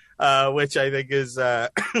it, which I think is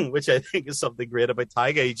something great about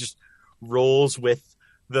Taiga. He just rolls with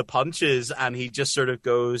the punches, and he just sort of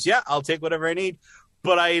goes, "Yeah, I'll take whatever I need."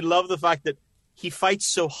 But I love the fact that he fights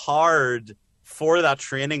so hard for that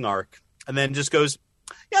training arc, and then just goes,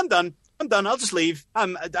 "Yeah, I'm done. I'll just leave.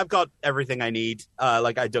 I've got everything I need.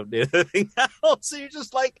 Like, I don't need anything else." So you're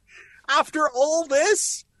just like, after all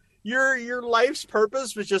this, your life's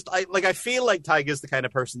purpose was just I feel like Taiga's the kind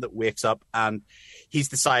of person that wakes up and he's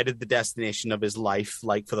decided the destination of his life,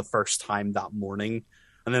 like, for the first time that morning.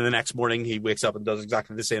 And then the next morning he wakes up and does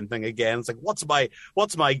exactly the same thing again. It's like, what's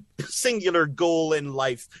my singular goal in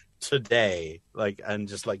life today? Like, and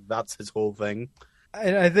just like, that's his whole thing.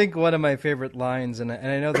 I think one of my favorite lines, and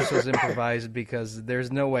I know this was improvised because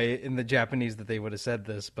there's no way in the Japanese that they would have said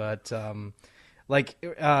this, but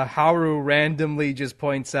Haru randomly just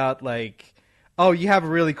points out, like, "Oh, you have a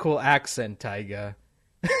really cool accent, Taiga."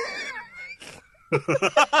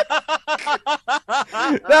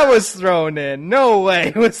 That was thrown in. No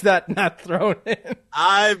way was that not thrown in.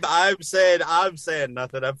 I'm saying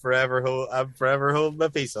nothing. I'm forever holding my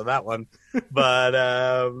peace on that one. But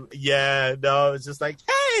yeah, no, it's just like,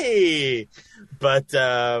 hey. But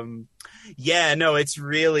yeah, no, it's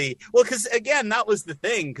really well, because again, that was the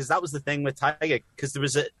thing with Taiga, because there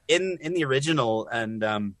was in the original and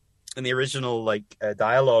in the original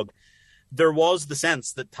dialogue, there was the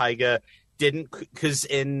sense that Taiga didn't, because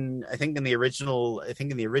I think in the original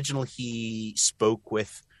he spoke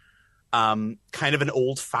with kind of an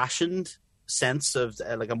old-fashioned sense of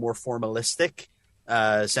like a more formalistic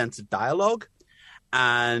sense of dialogue,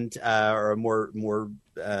 and or a more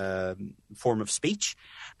form of speech,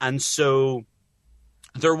 and so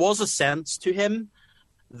there was a sense to him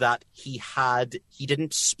that he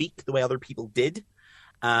didn't speak the way other people did.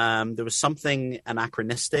 There was something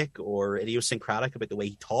anachronistic or idiosyncratic about the way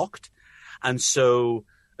he talked. And so,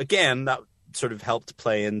 again, that sort of helped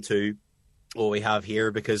play into what we have here,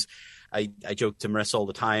 because I joke to Marissa all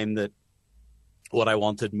the time that what I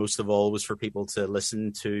wanted most of all was for people to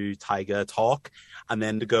listen to Taiga talk and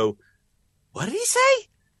then to go, "What did he say?"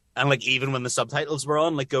 And like, even when the subtitles were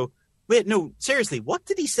on, like, go, "Wait, no, seriously, what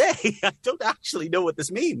did he say? I don't actually know what this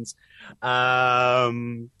means."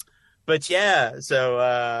 But yeah, so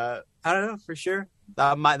I don't know for sure.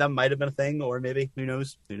 That might have been a thing, or maybe, who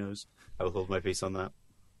knows? I will hold my peace on that.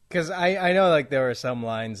 Because I know, like, there were some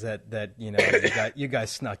lines that you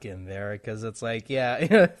guys snuck in there, because it's like,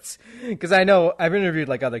 yeah, because I know I've interviewed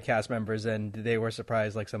like other cast members, and they were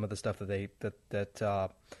surprised, like, some of the stuff that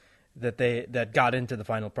got into the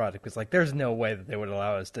final product. It's like, there's no way that they would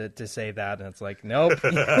allow us to say that, and it's like, nope.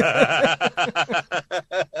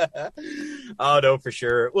 Oh no, for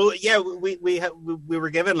sure. Well, yeah, we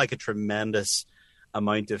were given like a tremendous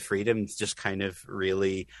amount of freedom to just kind of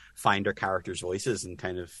really find our characters' voices and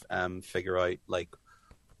kind of figure out like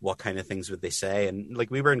what kind of things would they say, and like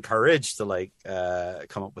we were encouraged to like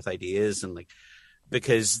come up with ideas, and like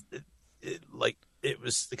because it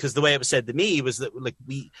was because the way it was said to me was that like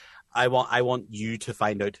I want you to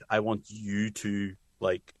find out, I want you to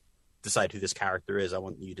like decide who this character is, I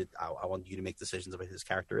want you to make decisions about who this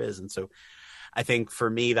character is. And so I think for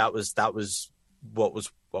me that was what was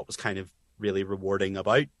kind of really rewarding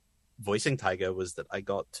about voicing Taiga, was that I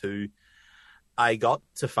got to I got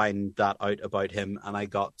to find that out about him, and I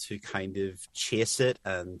got to kind of chase it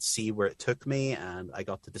and see where it took me, and I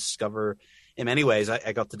got to discover, in many ways,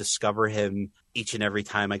 I got to discover him each and every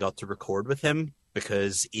time I got to record with him,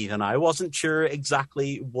 because even I wasn't sure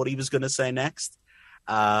exactly what he was going to say next.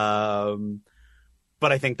 But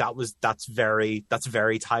I think that's very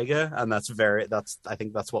Taiga, and I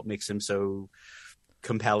think that's what makes him so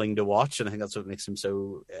compelling to watch, and I think that's what makes him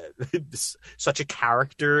so such a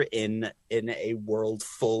character in a world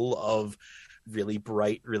full of really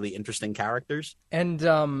bright, really interesting characters. And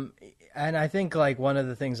I think like one of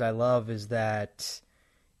the things I love is that,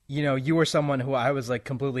 you know, you were someone who I was like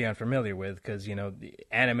completely unfamiliar with, because, you know, the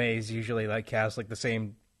animes usually like cast like the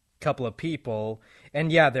same couple of people,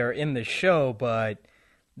 and yeah, they're in the show, but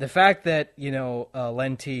the fact that, you know,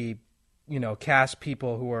 Lenti, you know, cast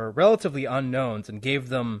people who are relatively unknowns and gave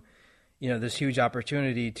them, you know, this huge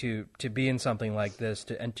opportunity to be in something like this,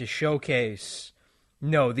 and to showcase,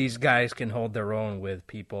 no, these guys can hold their own with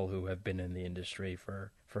people who have been in the industry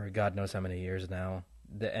for God knows how many years now,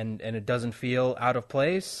 and it doesn't feel out of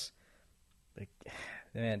place. Like,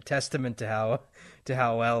 man, testament to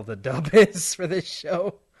how well the dub is for this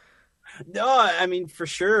show. No, I mean, for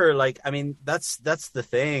sure. Like, I mean, that's the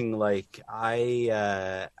thing. Like,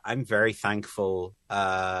 I'm very thankful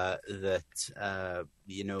that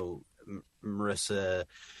you know, Marissa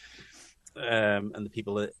and the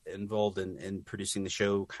people involved in producing the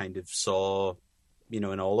show kind of saw, you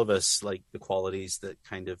know, in all of us, like the qualities that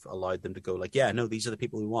kind of allowed them to go like, yeah, no, these are the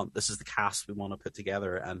people we want. This is the cast we want to put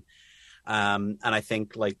together. And I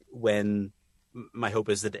think like when my hope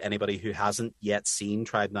is that anybody who hasn't yet seen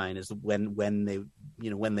Tribe 9 is when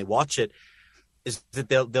they watch it, is that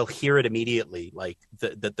they'll hear it immediately, like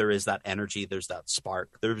that there is that energy, there's that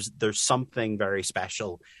spark, there's something very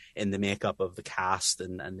special in the makeup of the cast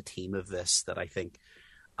and the team of this that I think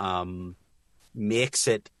makes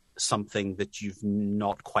it something that you've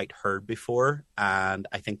not quite heard before, and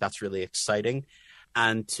I think that's really exciting.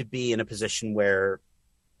 And to be in a position where,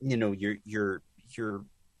 you know, you're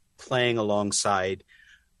playing alongside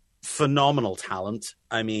phenomenal talent.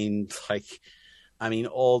 I mean,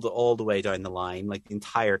 all the way down the line, like the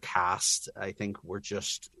entire cast, I think were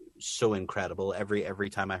just so incredible.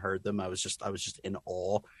 Every time I heard them, I was just in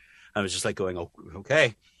awe. I was just like going, oh,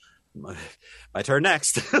 okay, my turn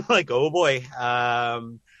next. Like, oh boy.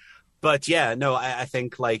 But yeah, no, I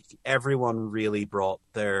think like everyone really brought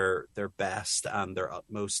their best and their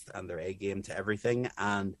utmost and their A game to everything,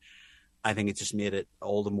 and I think it just made it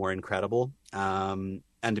all the more incredible. And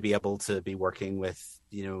to be able to be working with,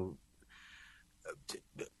 you know,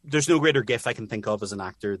 there's no greater gift I can think of as an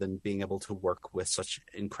actor than being able to work with such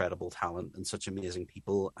incredible talent and such amazing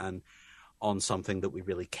people, and on something that we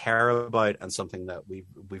really care about and something that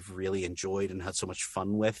we've really enjoyed and had so much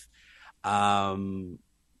fun with.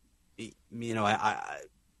 You know,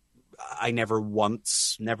 I never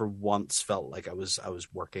once felt like I was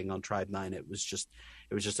working on Tribe 9. It was just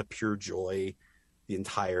a pure joy the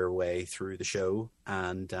entire way through the show.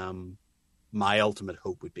 And my ultimate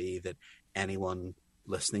hope would be that anyone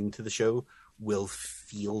listening to the show will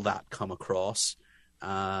feel that come across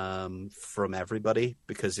from everybody,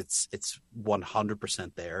 because it's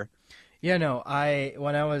 100% there. Yeah, no,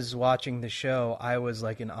 when I was watching the show, I was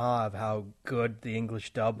like in awe of how good the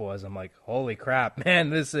English dub was. I'm like, holy crap,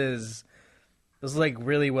 man, this is like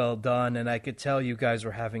really well done, and I could tell you guys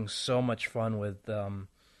were having so much fun with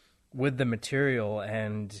the material.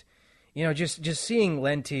 And you know, just seeing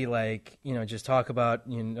Lenti, like, you know, just talk about,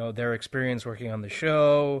 you know, their experience working on the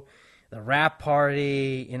show, the rap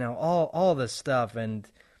party, you know, all this stuff. And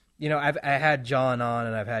you know, I had John on,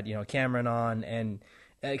 and I've had, you know, Cameron on, and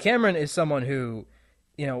Cameron is someone who,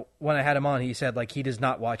 you know, when I had him on, he said like he does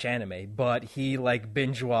not watch anime, but he like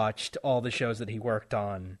binge watched all the shows that he worked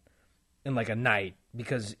on in like a night,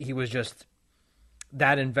 because he was just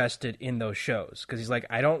that invested in those shows. Because he's like,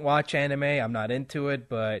 I don't watch anime, I'm not into it,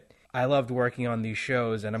 but I loved working on these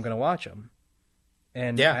shows, and I'm going to watch them.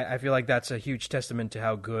 And yeah, I feel like that's a huge testament to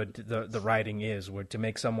how good the writing is, where to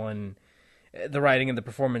make someone, the writing and the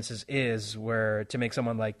performances is, where to make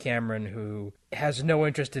someone like Cameron, who has no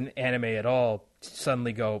interest in anime at all,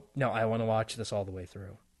 suddenly go, no, I want to watch this all the way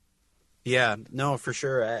through. Yeah, no, for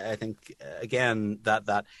sure. I think again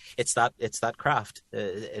that it's that craft.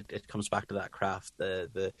 It comes back to that craft.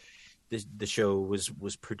 The show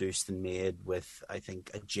was produced and made with, I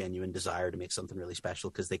think, a genuine desire to make something really special,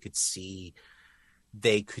 because they could see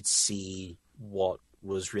what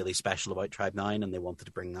was really special about Tribe 9, and they wanted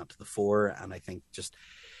to bring that to the fore. And I think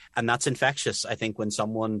and that's infectious. I think when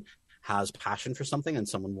someone has passion for something, and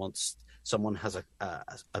someone has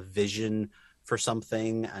a vision for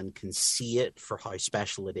something and can see it for how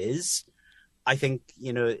special it is, I think,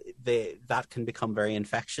 that can become very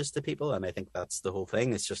infectious to people. And I think that's the whole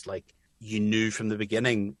thing. It's just like, you knew from the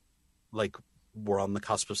beginning, like, we're on the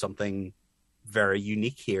cusp of something very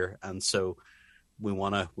unique here. And so we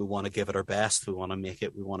want to give it our best. We want to make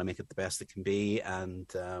it the best it can be. And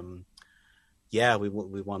we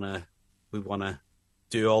want to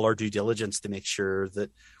do all our due diligence to make sure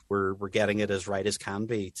that we're getting it as right as can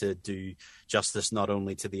be, to do justice not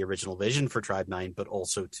only to the original vision for Tribe 9, but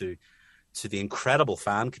also to the incredible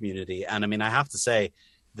fan community. And I mean, I have to say,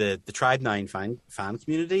 the Tribe 9 fan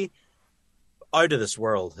community, out of this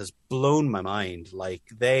world, has blown my mind. Like,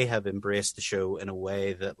 they have embraced the show in a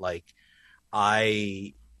way that, like,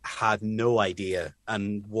 I had no idea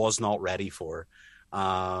and was not ready for.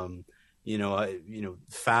 Fan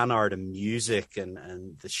art and music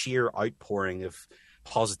and the sheer outpouring of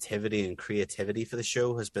positivity and creativity for the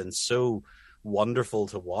show has been so wonderful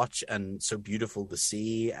to watch and so beautiful to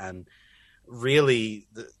see. And really,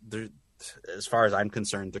 as far as I'm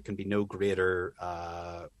concerned, there can be no greater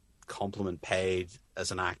compliment paid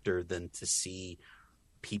as an actor than to see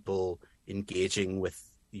people engaging with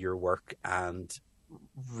your work and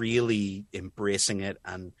really embracing it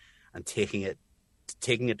and taking it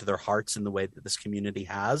to their hearts in the way that this community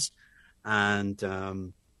has. And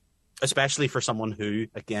especially for someone who,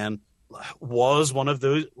 again, is one of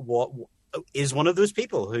those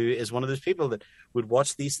people that would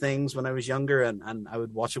watch these things when I was younger, and I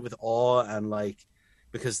would watch it with awe, and like,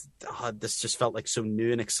 because this just felt like so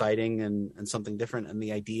new and exciting and something different. And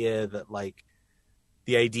the idea that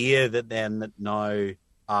now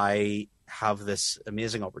I have this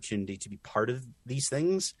amazing opportunity to be part of these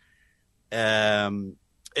things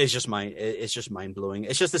is just mind blowing.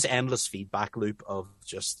 It's just this endless feedback loop of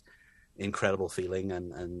just incredible feeling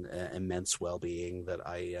and immense well-being that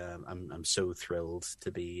I'm so thrilled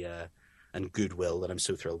to be and goodwill that I'm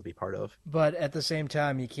so thrilled to be part of. But at the same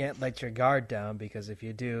time, you can't let your guard down, because if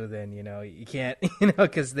you do, then you can't,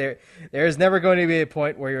 because there is never going to be a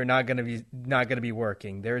point where you're not going to be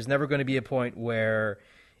working. There is never going to be a point where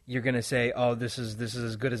you're going to say, "Oh, this is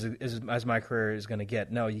as good as my career is going to get."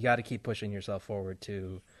 No, you got to keep pushing yourself forward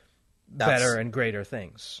to better and greater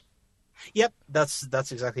things. Yep, that's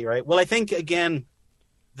exactly right. Well, I think, again,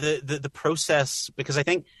 the process, because I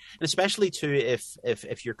think, and especially too,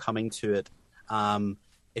 if you're coming to it,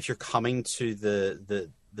 if you're coming to the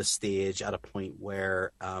stage at a point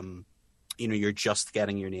where you're just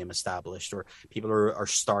getting your name established, or people are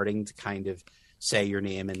starting to kind of say your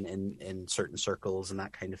name in certain circles and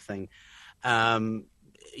that kind of thing.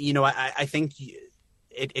 I think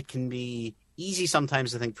it can be easy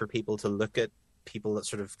sometimes, I think, for people to look at people that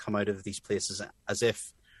sort of come out of these places as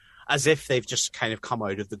if they've just kind of come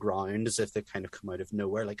out of the ground, as if they've kind of come out of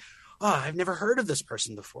nowhere, like, oh, I've never heard of this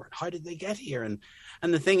person before. How did they get here? And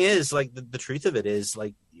the thing is, like, the truth of it is,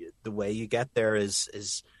 like, the way you get there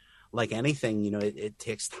is like anything, it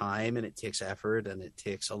takes time and it takes effort and it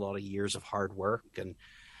takes a lot of years of hard work and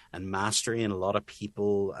mastery, and a lot of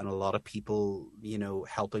people,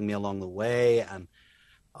 helping me along the way, and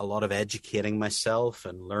a lot of educating myself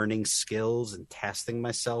and learning skills and testing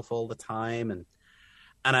myself all the time. And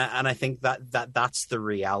I think that's the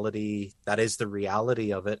reality. That is the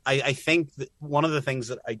reality of it. I think that one of the things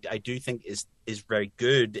that I do think is very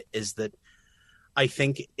good is that I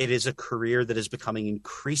think it is a career that is becoming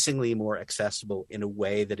increasingly more accessible in a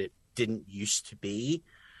way that it didn't used to be.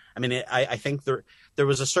 I mean, I think there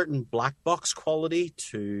was a certain black box quality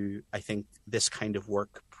to, I think, this kind of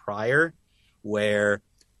work prior, where,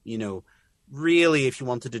 really, if you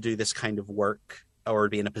wanted to do this kind of work or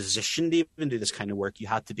be in a position to even do this kind of work, you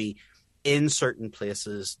had to be in certain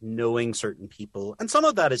places, knowing certain people. And some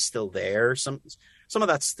of that is still there. Some of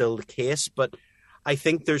that's still the case, but I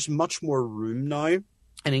think there's much more room now,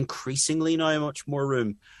 and increasingly now much more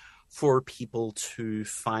room for people to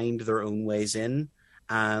find their own ways in,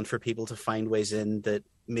 and for people to find ways in that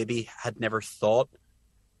maybe had never thought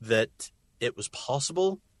that it was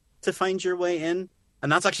possible to find your way in.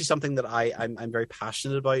 And that's actually something that I'm very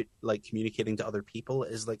passionate about, like, communicating to other people,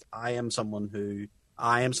 is like, I am someone who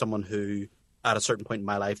at a certain point in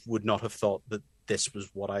my life would not have thought that this was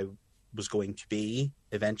what I was going to be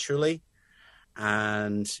eventually.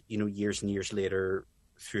 And, years and years later,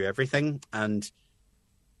 through everything.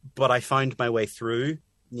 But I found my way through,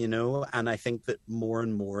 and I think that more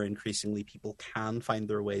and more increasingly people can find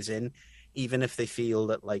their ways in, even if they feel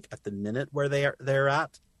that, like, at the minute where they're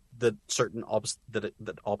at, that certain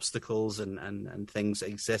that obstacles and things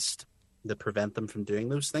exist that prevent them from doing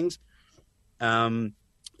those things.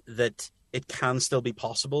 That it can still be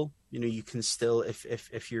possible. You know, you can still,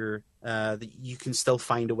 if you're, you can still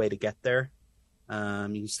find a way to get there. You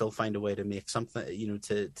can still find a way to make something, you know,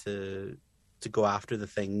 to go after the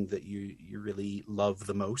thing that you really love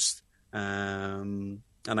the most. And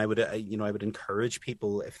I would, you know, I would encourage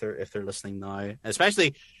people if they're listening now,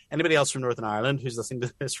 especially anybody else from Northern Ireland who's listening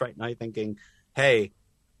to this right now, thinking, "Hey,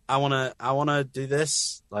 I wanna do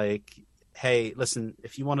this." Like, hey, listen,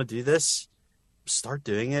 if you want to do this, start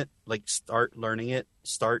doing it. Like, start learning it.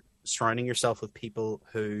 Start surrounding yourself with people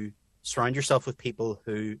who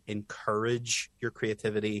encourage your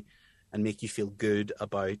creativity and make you feel good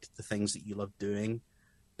about the things that you love doing,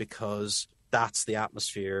 because that's the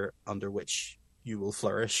atmosphere under which you will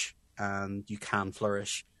flourish, and you can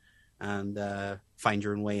flourish and find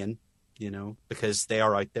your own way in, you know, because they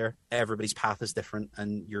are out there. Everybody's path is different,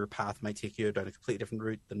 and your path might take you down a completely different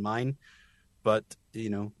route than mine. But, you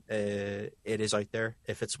know, it is out there.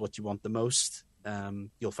 If it's what you want the most,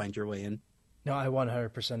 you'll find your way in. No, I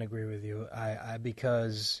 100% agree with you. I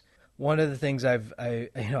because one of the things I've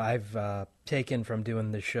taken from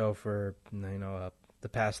doing this show for the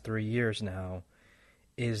past 3 years now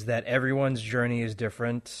is that everyone's journey is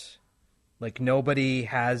different. Like, nobody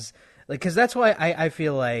has, like, because that's why I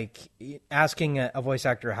feel like asking a voice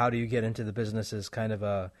actor how do you get into the business is kind of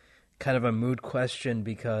a moot question,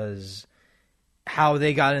 because how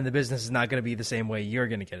they got in the business is not going to be the same way you're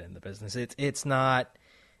going to get in the business. It's not.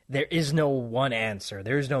 There is no one answer.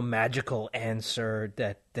 There is no magical answer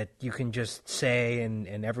that you can just say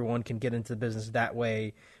and everyone can get into the business that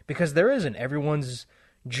way, because there isn't. Everyone's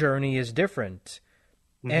journey is different.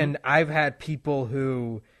 Mm-hmm. And I've had people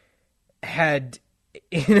who had,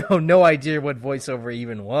 no idea what voiceover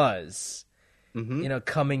even was, mm-hmm.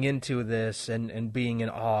 Coming into this and being in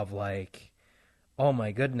awe of, like, oh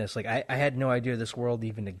my goodness, like I had no idea this world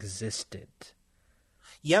even existed.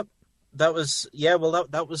 Yep. That was, yeah, well,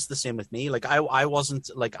 that was the same with me. Like, I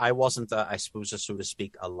wasn't, I suppose, so to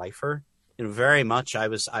speak, a lifer. Very much I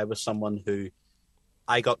was someone who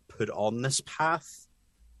I got put on this path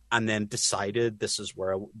and then decided this is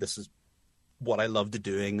what I loved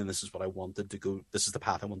doing, and this is what I wanted to go. This is the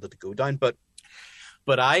path I wanted to go down. But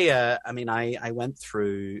I went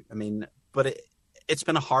through. But it's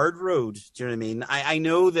been a hard road. Do you know what I mean? I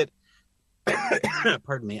know that.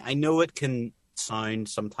 Pardon me. I know it can sound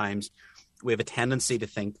sometimes. We have a tendency to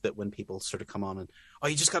think that when people sort of come on and, oh,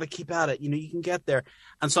 you just got to keep at it, you can get there.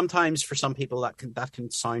 And sometimes for some people that can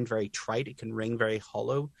sound very trite. It can ring very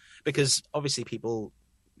hollow, because obviously people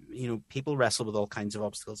wrestle with all kinds of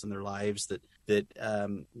obstacles in their lives that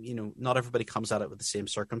not everybody comes at it with the same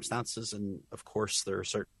circumstances. And of course there are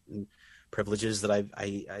certain privileges that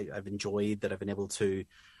I've enjoyed, that I've been able to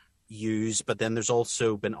use, but then there's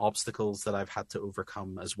also been obstacles that I've had to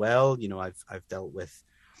overcome as well. I've dealt with,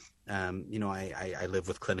 I live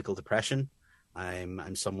with clinical depression.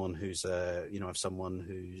 I'm someone who's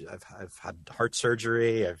I've had heart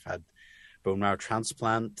surgery. I've had bone marrow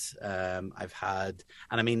transplant. I've had,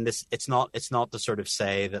 and I mean this. It's not to sort of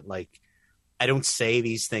say that, like, I don't say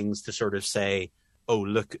these things to sort of say, oh,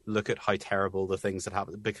 look at how terrible the things that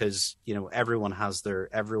happen, because everyone has their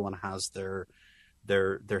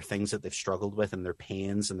things that they've struggled with, and their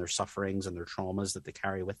pains and their sufferings and their traumas that they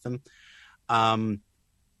carry with them.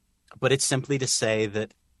 But it's simply to say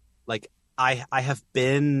that, like, I have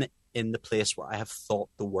been in the place where I have thought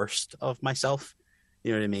the worst of myself.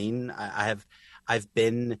 You know what I mean? I've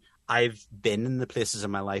been in the places in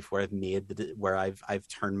my life where I've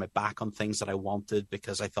turned my back on things that I wanted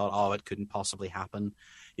because I thought, oh, it couldn't possibly happen.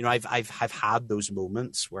 I've had those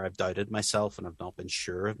moments where I've doubted myself and I've not been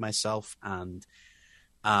sure of myself, and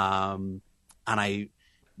I,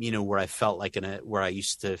 where I felt like where I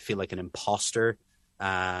used to feel like an imposter.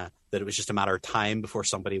 That it was just a matter of time before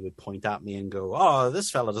somebody would point at me and go, "Oh, this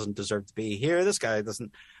fella doesn't deserve to be here. This guy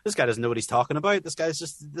doesn't know what he's talking about. This guy's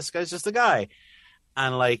just a guy."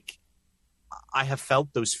 And, like, I have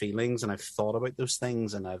felt those feelings, and I've thought about those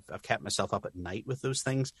things, and I've kept myself up at night with those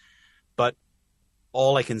things. But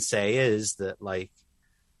all I can say is that, like,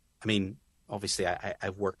 I mean, obviously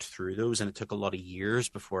I've worked through those, and it took a lot of years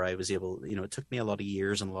before I was able. It took me a lot of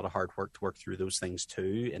years and a lot of hard work to work through those things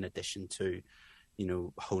too, in addition to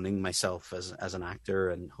honing myself as an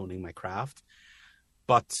actor and honing my craft.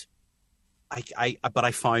 But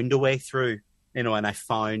I found a way through, and I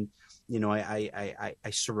found, I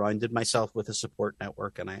surrounded myself with a support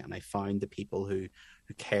network, and I found the people who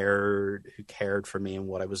cared for me and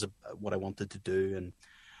what I wanted to do,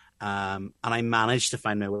 and I managed to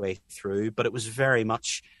find my way through. But it was very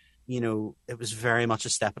much, a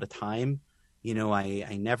step at a time.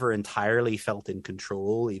 I never entirely felt in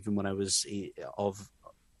control, even when I was of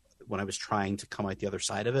when I was trying to come out the other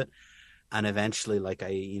side of it. And eventually, like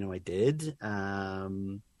I did.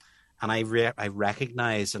 And I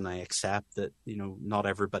recognize and I accept that, not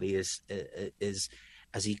everybody is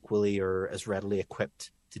as equally or as readily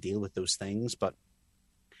equipped to deal with those things. But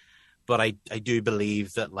I do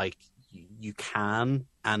believe that, like, you can,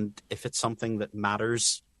 and if it's something that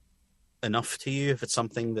matters enough to you, if it's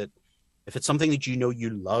something that you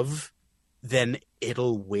love, then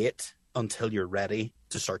it'll wait until you're ready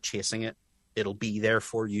to start chasing it. It'll be there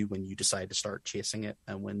for you when you decide to start chasing it,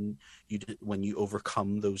 and when you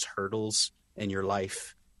overcome those hurdles in your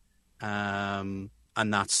life, and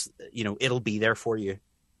that's, it'll be there for you.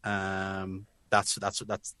 That's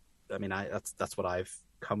what I've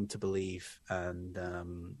come to believe,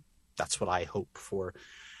 and that's what I hope for.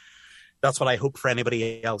 That's what I hope for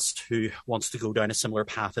anybody else who wants to go down a similar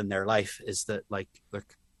path in their life, is that, like,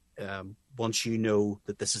 look, once you know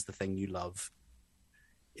that this is the thing you love,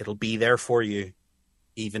 it'll be there for you,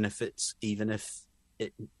 even if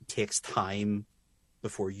it takes time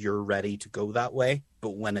before you're ready to go that way.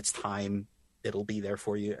 But when it's time, it'll be there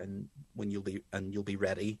for you, and you'll be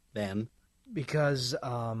ready then. Because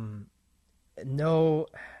no,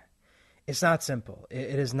 it's not simple.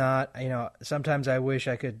 It is not. Sometimes I wish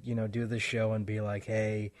I could, do this show and be like,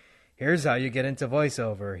 hey, here's how you get into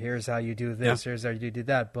voiceover. Here's how you do this. Yeah. Here's how you do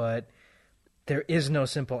that. But there is no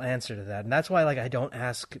simple answer to that, and that's why, like, I don't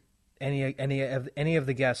ask any of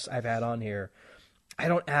the guests I've had on here. I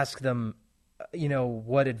don't ask them,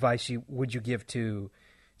 what advice would you give to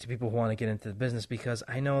people who want to get into the business, because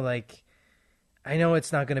I know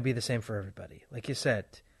it's not going to be the same for everybody. Like you said,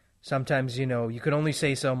 sometimes you can only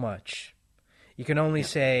say so much. You can only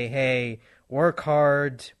say, hey, work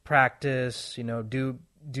hard, practice,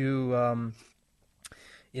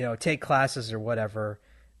 take classes or whatever.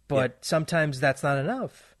 But sometimes that's not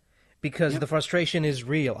enough, because the frustration is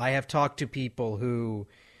real. I have talked to people who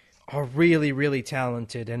are really, really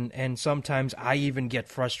talented, and sometimes I even get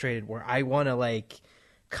frustrated where I want to, like,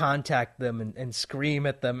 contact them and scream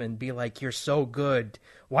at them and be like, you're so good.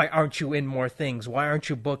 Why aren't you in more things? Why aren't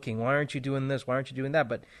you booking? Why aren't you doing this? Why aren't you doing that?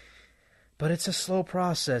 But it's a slow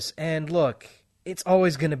process. And look, it's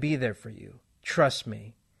always going to be there for you. Trust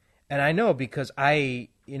me. And I know, because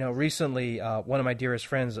recently, one of my dearest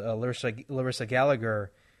friends, Larissa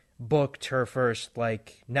Gallagher, booked her first,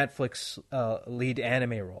 like, Netflix lead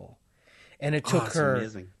anime role, and it took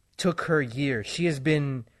her years.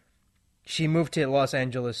 She moved to Los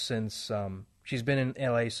Angeles since she's been in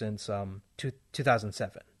LA since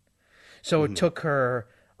 2007, so it took her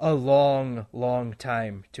a long, long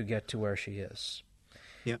time to get to where she is,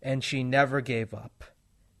 and she never gave up,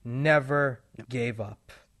 gave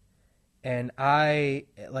up. And I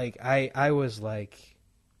was like,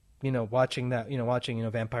 watching that,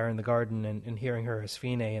 watching Vampire in the Garden and hearing her as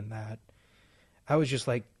Fine and that, I was just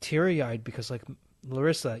like teary-eyed, because, like,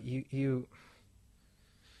 Larissa, you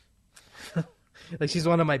like, she's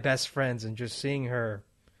one of my best friends, and just seeing her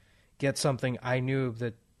get something I knew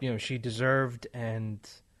that, she deserved and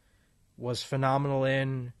was phenomenal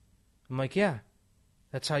in, I'm like, yeah,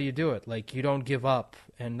 that's how you do it. Like, you don't give up.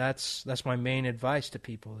 And that's my main advice to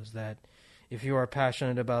people, is that if you are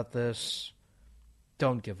passionate about this,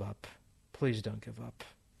 don't give up. Please don't give up.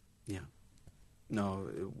 Yeah. No,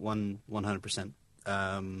 100%.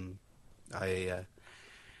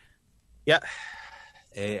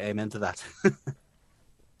 Amen to that.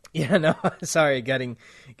 Yeah, no, sorry, getting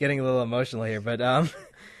a little emotional here, but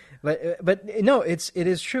no, it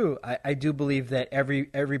is true. I do believe that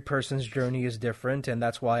every person's journey is different, and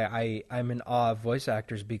that's why I'm in awe of voice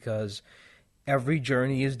actors, because every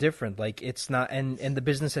journey is different. Like, it's not, and the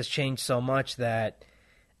business has changed so much that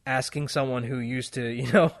asking someone who used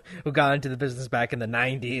to, who got into the business back in the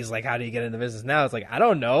 90s, like, how do you get into the business now? It's like, I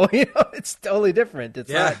don't know. It's totally different. It's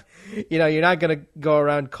not, you're not going to go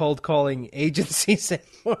around cold calling agencies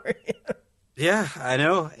anymore. Yeah, I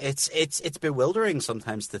know. It's bewildering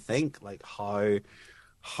sometimes to think, like,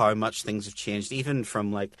 how much things have changed, even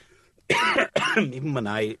from, like, even when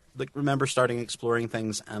I, like, remember starting exploring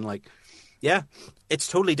things, and, like, yeah, it's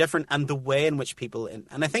totally different. And the way in which people, and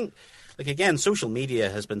I think, like, again, social media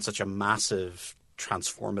has been such a massive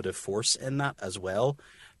transformative force in that as well,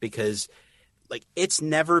 because, like, it's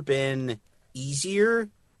never been easier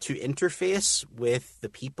to interface with the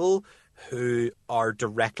people who are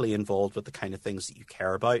directly involved with the kind of things that you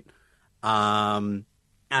care about,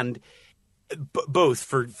 and both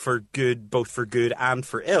for good and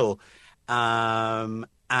for ill,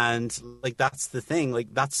 and, like, that's the thing.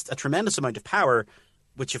 Like, that's a tremendous amount of power,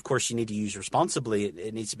 which, of course, you need to use responsibly.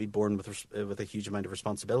 It needs to be borne with a huge amount of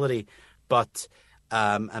responsibility, but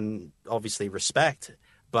and obviously respect.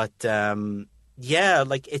 But yeah,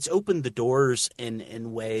 like it's opened the doors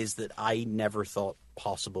in ways that I never thought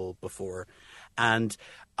possible before, and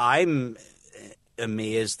I'm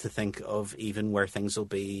amazed to think of even where things will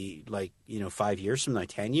be, like, 5 years from now,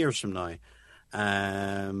 10 years from now.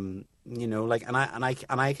 Like, and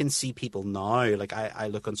I can see people now. Like, I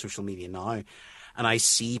look on social media now, and I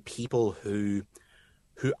see people who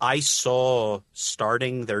I saw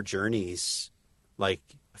starting their journeys like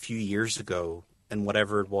a few years ago, and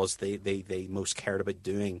whatever it was they most cared about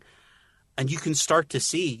doing. And you can start to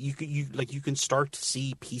see, you can start to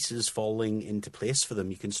see pieces falling into place for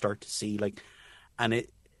them. You can start to see, like, and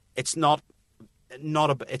it's not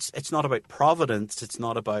about providence. It's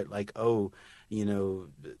not about, like, oh,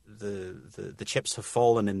 the chips have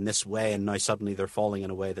fallen in this way and now suddenly they're falling in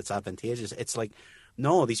a way that's advantageous. It's like,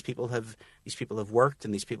 no, these people have worked,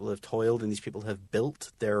 and these people have toiled, and these people have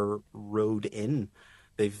built their road in.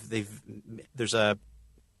 There's a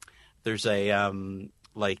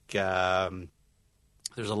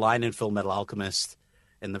line in Full Metal Alchemist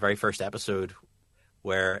in the very first episode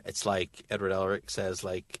where it's like Edward Elric says,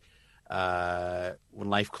 like, when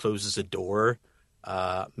life closes a door,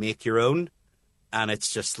 make your own. And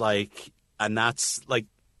it's just like, and that's like,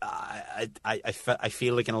 I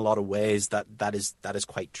feel like in a lot of ways that is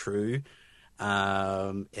quite true. In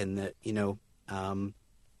that,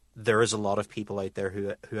 there is a lot of people out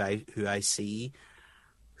there who I see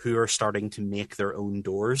who are starting to make their own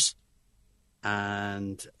doors.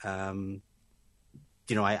 And, I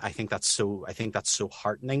think that's so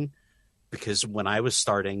heartening, because when I was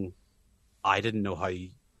starting, I didn't know how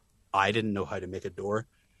to make a door.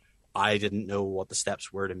 I didn't know what the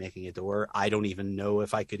steps were to making a door. I don't even know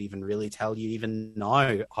if I could even really tell you even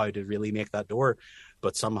now how to really make that door,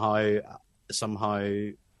 but somehow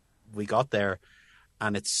we got there,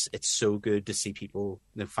 and it's so good to see people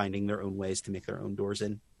finding their own ways to make their own doors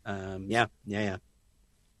in. Yeah.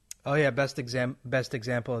 Oh yeah, best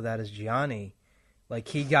example of that is Gianni. Like,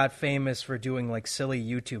 he got famous for doing like silly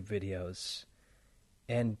YouTube videos,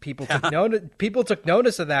 and people took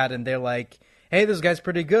notice of that, and they're like, hey, this guy's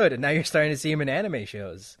pretty good. And now you're starting to see him in anime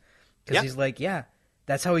shows, because he's like, yeah,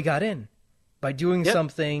 that's how he got in, by doing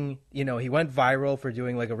something. He went viral for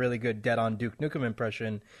doing like a really good dead-on Duke Nukem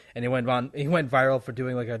impression, and he went viral for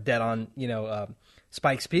doing like a dead-on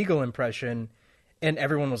Spike Spiegel impression, and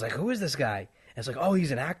everyone was like, who is this guy? And it's like, oh,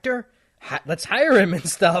 he's an actor? Let's hire him and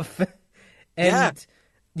stuff. And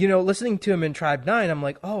listening to him in Tribe 9, I'm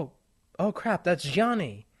like, oh crap, that's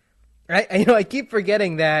Gianni. I keep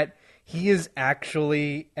forgetting that he is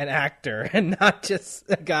actually an actor and not just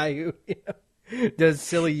a guy who does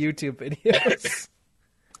silly YouTube videos.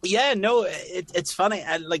 Yeah, no, it's funny.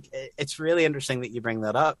 It's really interesting that you bring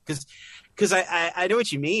that up, because I know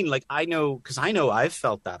what you mean. Like, I know I've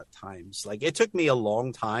felt that at times. Like, it took me a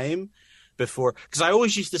long time before, because I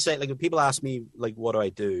always used to say, like, when people ask me, like, what do I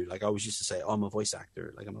do? Like, I always used to say, oh, I'm a voice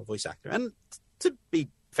actor. Like, I'm a voice actor. And to be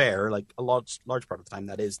fair, like, a large part of the time,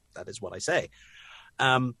 that is what I say.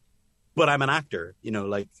 But I'm an actor,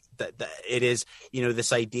 like that it is,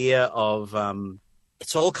 this idea of,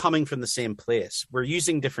 it's all coming from the same place. We're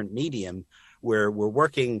using different medium, where we're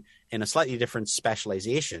working in a slightly different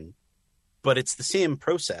specialization, but it's the same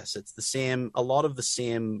process. It's the same, a lot of the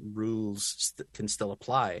same rules can still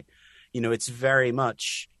apply. It's very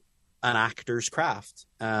much an actor's craft,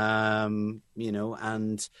 and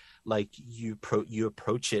like you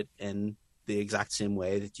approach it in the exact same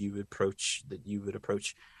way that you would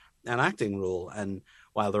approach an acting role. And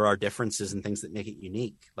while there are differences and things that make it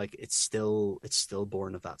unique, like, it's still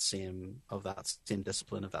born of that same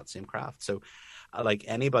discipline, of that same craft. So like,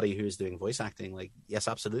 anybody who is doing voice acting, like, yes,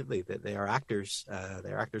 absolutely, that they are actors.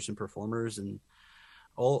 They're actors and performers and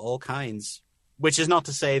all kinds, which is not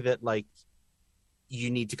to say that, like,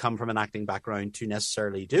 you need to come from an acting background to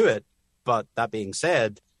necessarily do it. But that being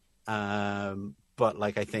said, but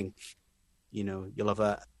like, I think, you have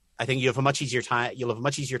a much easier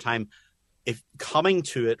time if coming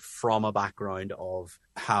to it from a background of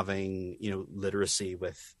having, literacy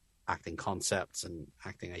with acting concepts and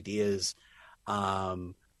acting ideas,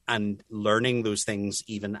 and learning those things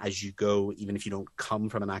even as you go, even if you don't come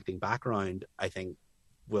from an acting background, I think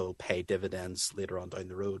will pay dividends later on down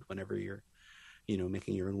the road whenever you're,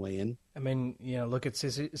 making your own way in. I mean, look at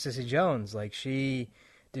Cissy Jones. Like, she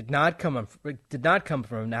did not come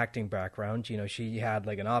from an acting background. She had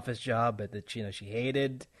like an office job that she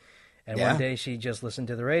hated, and one day she just listened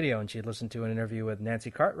to the radio, and she listened to an interview with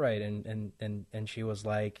Nancy Cartwright, and she was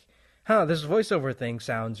like, "Huh, this voiceover thing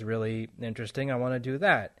sounds really interesting. I want to do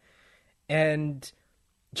that." And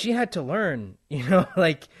she had to learn, she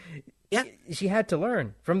had to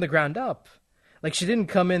learn from the ground up. Like she didn't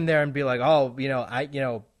come in there and be like, oh,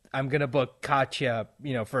 I'm gonna book Katya,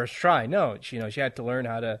 first try. No, she had to learn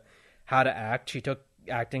how to act. She took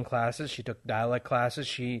acting classes. She took dialect classes.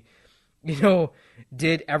 She,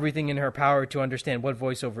 did everything in her power to understand what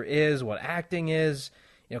voiceover is, what acting is,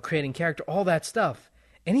 creating character, all that stuff.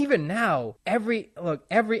 And even now, every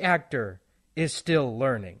actor is still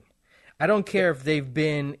learning. I don't care if they've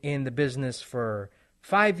been in the business for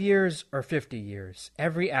 5 years or 50 years.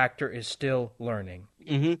 Every actor is still learning.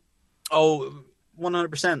 Mm-hmm. Oh,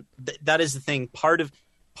 100%. That is the thing. Part of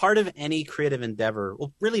any creative endeavor,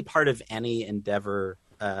 well, really part of any endeavor,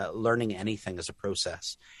 learning anything as a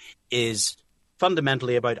process, is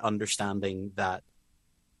fundamentally about understanding that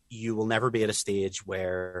you will never be at a stage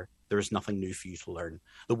where there is nothing new for you to learn.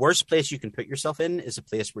 The worst place you can put yourself in is a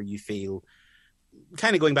place where you feel,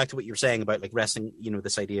 kind of going back to what you were saying about like resting,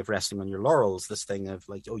 this idea of resting on your laurels, this thing of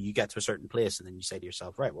like, oh, you get to a certain place and then you say to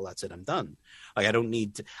yourself, right, well, that's it, I'm done. Like, I don't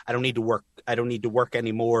need to work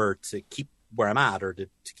anymore to keep where I'm at or to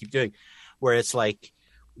keep doing. Where it's like,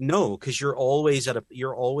 no, because you're always at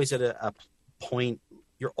a point.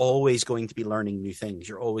 You're always going to be learning new things.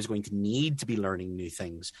 You're always going to need to be learning new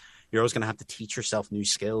things. You're always going to have to teach yourself new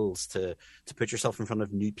skills to put yourself in front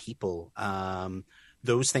of new people.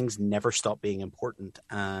 Those things never stop being important,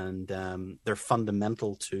 and they're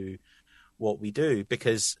fundamental to what we do.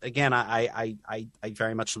 Because again, I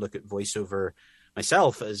very much look at voiceover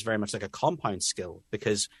myself as very much like a compound skill,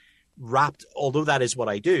 because although that is what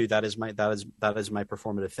I do, that is my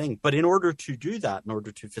performative thing. But in order to do that, in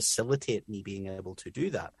order to facilitate me being able to do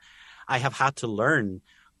that, I have had to learn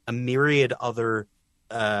a myriad other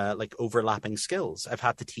like overlapping skills. I've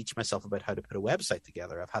had to teach myself about how to put a website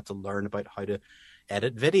together. I've had to learn about how to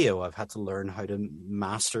edit video. I've had to learn how to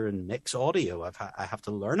master and mix audio. I have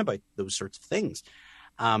to learn about those sorts of things,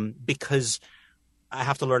 because I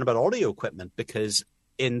have to learn about audio equipment, because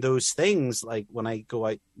in those things, like when I go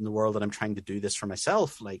out in the world and I'm trying to do this for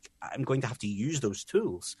myself, like I'm going to have to use those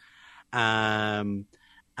tools. And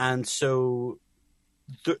so,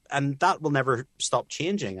 and that will never stop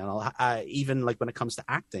changing. And even like when it comes to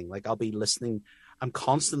acting, like I'm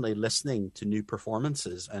constantly listening to new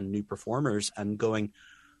performances and new performers and going,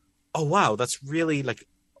 oh, wow, that's really like,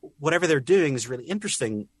 whatever they're doing is really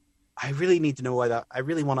interesting. I really need to know I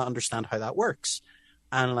really want to understand how that works.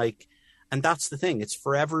 And that's the thing. It's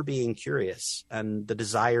forever being curious, and the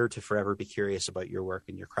desire to forever be curious about your work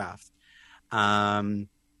and your craft. And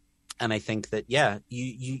I think that, yeah,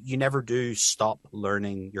 you never do stop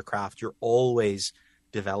learning your craft. You're always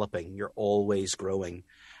developing. You're always growing.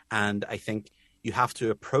 And I think you have to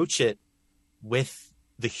approach it with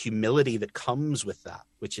the humility that comes with that,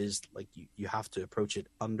 which is like you have to approach it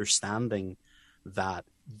understanding that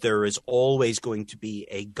there is always going to be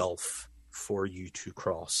a gulf for you to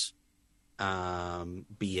cross.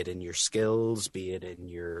 Be it in your skills, be it in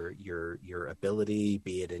your ability,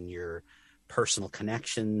 be it in your personal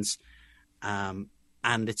connections. And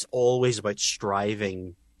it's always about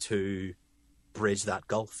striving to bridge that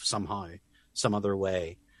gulf somehow, some other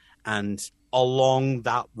way. And along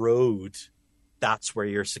that road, that's where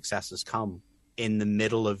your successes come, in the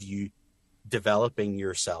middle of you developing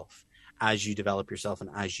yourself. As you develop yourself and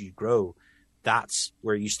as you grow, that's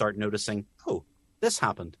where you start noticing, oh, this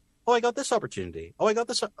happened. Oh, I got this opportunity. Oh, I got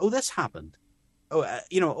this. Oh, this happened. Oh,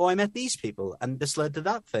 oh, I met these people and this led to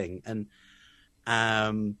that thing. And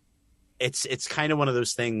it's kind of one of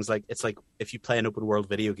those things, like, it's like if you play an open world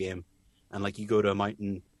video game and like you go to a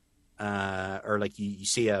mountain, or like you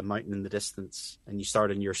see a mountain in the distance and you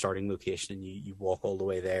start in your starting location and you walk all the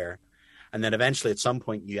way there. And then eventually at some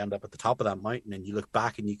point you end up at the top of that mountain and you look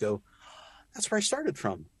back and you go, that's where I started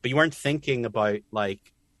from. But you weren't thinking about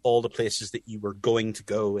like all the places that you were going to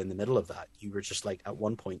go in the middle of that. You were just like, at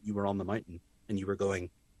one point you were on the mountain and you were going,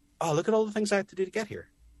 oh, look at all the things I had to do to get here.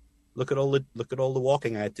 Look at all the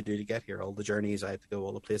walking I had to do to get here, all the journeys I had to go,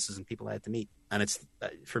 all the places and people I had to meet. And it's,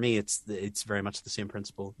 for me, it's very much the same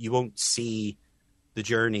principle. You won't see the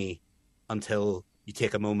journey until you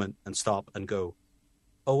take a moment and stop and go,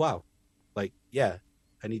 oh, wow. Like, yeah,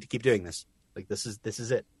 I need to keep doing this. Like, this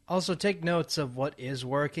is it. Also, take notes of what is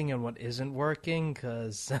working and what isn't working,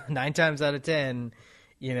 because 9 times out of 10,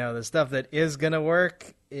 the stuff that is going to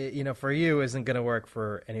work, for you isn't going to work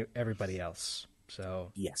for everybody else.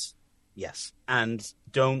 So yes. And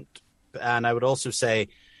I would also say,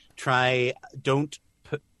 don't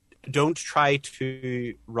try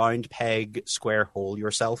to round peg square hole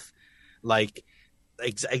yourself. Like,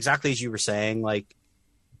 exactly as you were saying, like,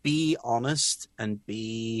 be honest and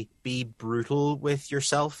be brutal with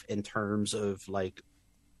yourself in terms of like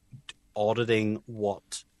auditing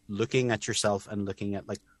looking at yourself and looking at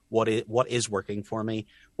like, what is working for me,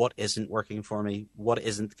 what isn't working for me, what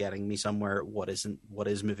isn't getting me somewhere, what is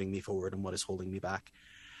moving me forward, and what is holding me back.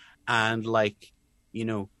 And like, you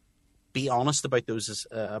know, be honest about those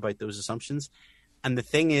assumptions. And the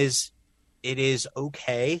thing is, it is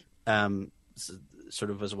okay,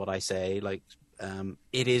 sort of as what I say, like,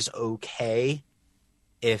 it is okay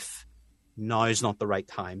if now is not the right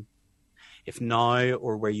time. If now,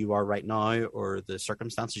 or where you are right now, or the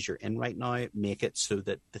circumstances you're in right now, make it so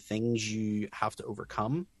that the things you have to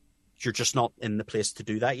overcome, you're just not in the place to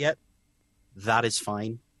do that yet. That is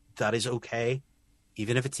fine. That is okay.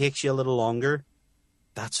 Even if it takes you a little longer,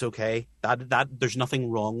 that's okay. That there's nothing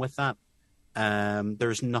wrong with that.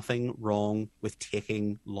 There's nothing wrong with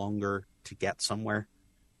taking longer to get somewhere.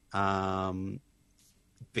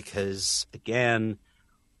 Because again,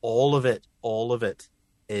 all of it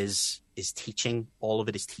is teaching. All of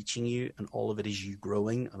it is teaching you, and all of it is you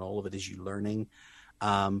growing, and all of it is you learning.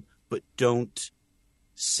 But don't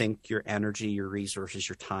sink your energy, your resources,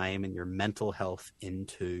 your time, and your mental health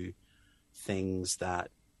into things that,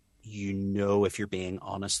 you know, if you're being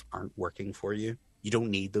honest, aren't working for you. You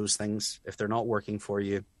don't need those things. If they're not working for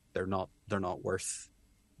you, they're not worth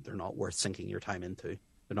sinking your time into.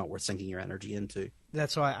 They're not worth sinking your energy into.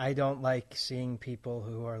 That's why I don't like seeing people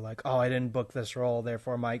who are like, "Oh, I didn't book this role,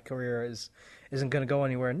 therefore my career isn't going to go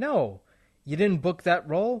anywhere." No, you didn't book that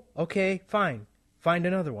role. Okay, fine, find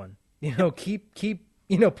another one. You know, keep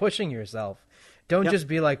pushing yourself. Don't just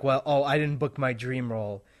be like, "Well, oh, I didn't book my dream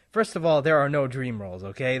role." First of all, there are no dream roles.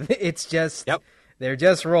 Okay, it's just they're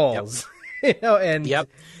just roles. You know, and you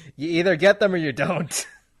either get them or you don't.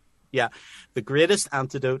 Yeah, the greatest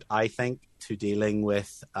antidote, I think, to dealing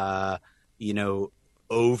with,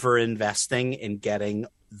 over investing in getting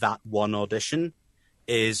that one audition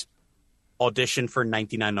is audition for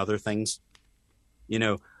 99 other things. You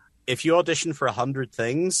know, if you audition for 100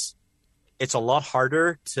 things, it's a lot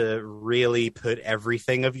harder to really put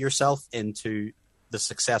everything of yourself into the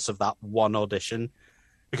success of that one audition,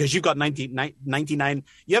 because you've got 99,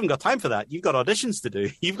 you haven't got time for that. You've got auditions to do.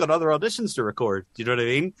 You've got other auditions to record. Do you know what I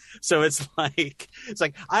mean? So it's like,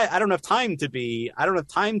 I don't have time to be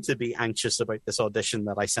anxious about this audition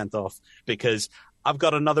that I sent off, because I've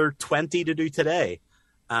got another 20 to do today.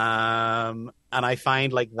 And I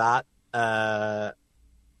find like that,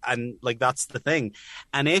 and like, that's the thing.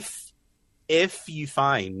 And if you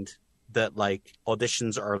find that like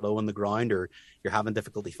auditions are low on the ground, or you're having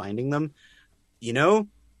difficulty finding them, you know,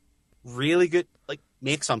 really good, like,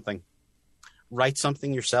 make something, write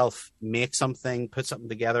something yourself, make something, put something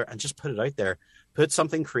together, and just put it out there. Put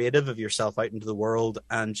something creative of yourself out into the world,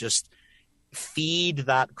 and just feed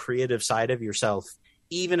that creative side of yourself,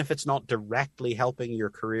 even if it's not directly helping your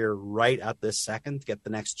career right at this second get the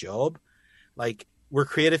next job. Like, we're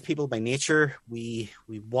creative people by nature. We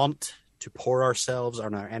want to pour ourselves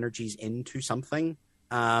and our energies into something.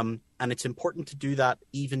 And it's important to do that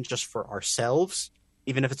even just for ourselves,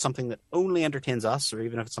 even if it's something that only entertains us, or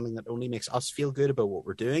even if it's something that only makes us feel good about what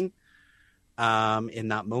we're doing in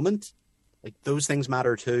that moment. Like, those things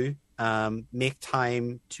matter too. Make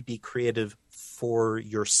time to be creative for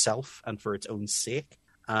yourself and for its own sake,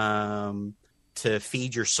 to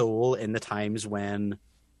feed your soul in the times when,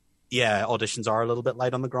 auditions are a little bit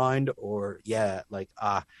light on the ground, or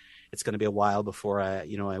it's going to be a while before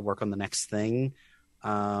I work on the next thing.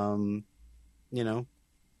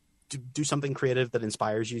 Do something creative that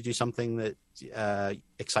inspires you. Do something that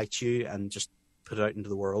excites you, and just put it out into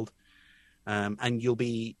the world. And I think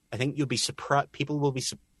you'll be surprised. People will be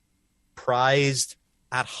surprised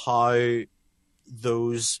at how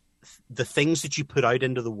the things that you put out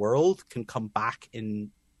into the world can come back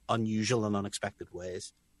in unusual and unexpected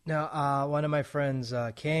ways. Now, one of my friends,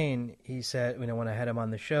 Kane, he said, when I had him on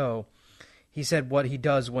the show, he said what he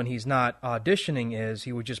does when he's not auditioning is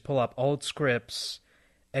he would just pull up old scripts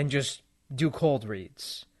and just do cold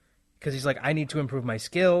reads. Because he's like, I need to improve my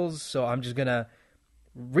skills, so I'm just going to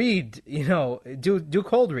read, do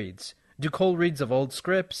cold reads. Do cold reads of old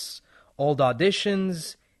scripts, old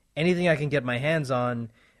auditions, anything I can get my hands on,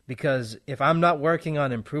 because if I'm not working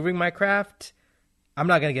on improving my craft, I'm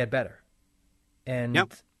not going to get better. And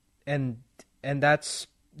and that's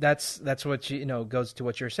what goes to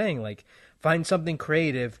what you're saying. Like, find something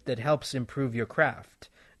creative that helps improve your craft.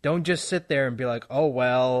 Don't just sit there and be like, oh,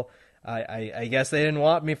 well, I guess they didn't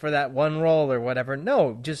want me for that one role or whatever.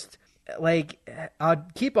 No, just like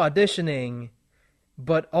keep auditioning,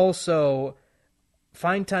 but also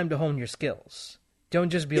find time to hone your skills. Don't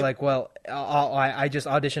just be like, well, I just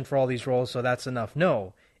auditioned for all these roles, so that's enough.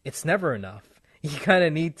 No, it's never enough. You kind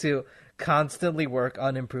of need to constantly work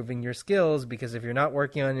on improving your skills, because if you're not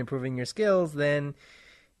working on improving your skills, then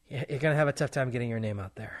You're gonna have a tough time getting your name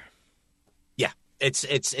out there. Yeah,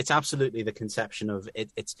 it's absolutely the conception of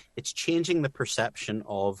it. It's changing the perception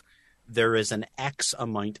of there is an X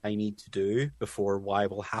amount I need to do before Y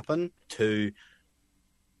will happen to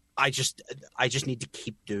I just need to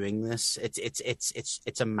keep doing this.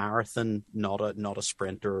 It's a marathon, not a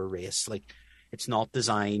sprint or a race. Like it's not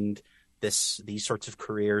designed. These sorts of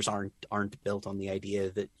careers aren't built on the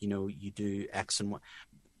idea that you do X and Y.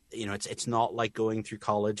 It's not like going through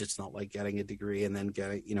college. It's not like getting a degree and then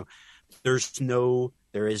getting there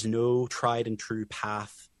is no tried and true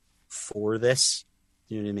path for this.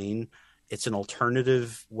 You know what I mean? It's an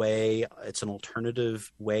alternative way. It's an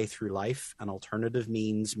alternative way through life. An alternative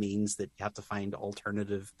means that you have to find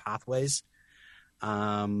alternative pathways.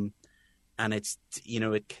 And it's,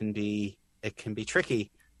 it can be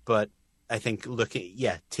tricky, but I think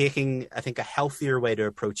I think a healthier way to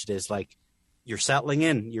approach it is like, you're settling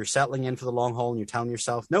in for the long haul and you're telling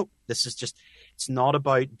yourself, nope, it's not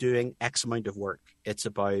about doing X amount of work. It's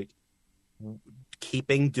about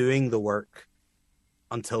keeping doing the work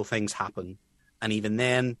until things happen. And even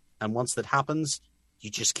then, and once that happens, you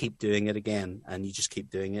just keep doing it again and you just keep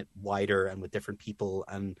doing it wider and with different people.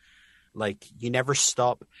 And like, you never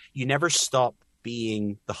stop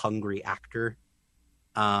being the hungry actor.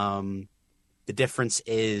 The difference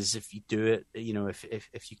is if you do it,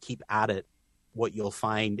 if you keep at it, what you'll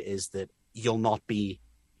find is that you'll not be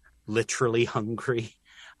literally hungry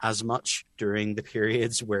as much during the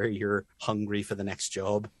periods where you're hungry for the next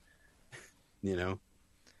job. Yeah,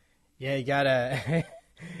 you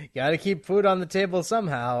gotta keep food on the table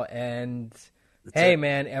somehow. And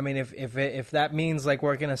man, I mean, if that means like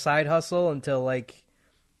working a side hustle until the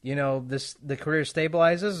career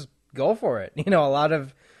stabilizes, go for it. A lot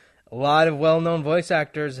of well-known voice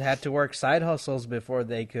actors had to work side hustles before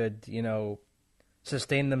they could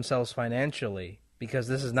sustain themselves financially, because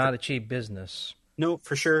this is not a cheap business. No,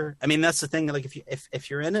 for sure. I mean, that's the thing. Like, if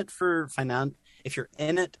you're in it for if you're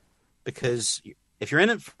in it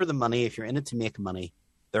for the money, if you're in it to make money,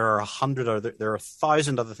 there are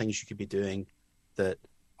 1,000 other things you could be doing that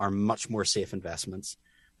are much more safe investments.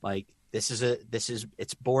 Like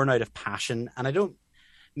it's born out of passion, and I don't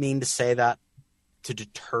mean to say that to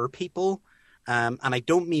deter people. And I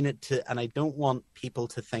don't want people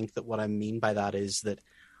to think that what I mean by that is that,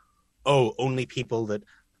 only people that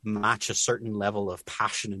match a certain level of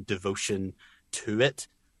passion and devotion to it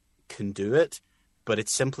can do it. But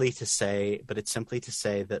it's simply to say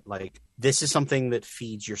that, like, this is something that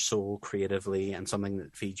feeds your soul creatively and something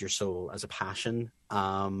that feeds your soul as a passion.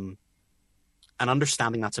 And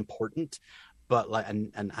understanding that's important, but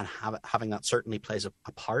having that certainly plays a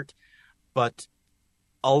part. But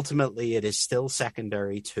ultimately, it is still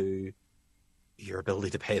secondary to your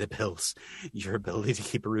ability to pay the bills, your ability to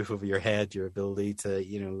keep a roof over your head, your ability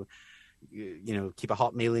to, keep a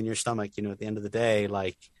hot meal in your stomach. At the end of the day,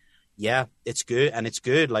 like, yeah, it's good. And it's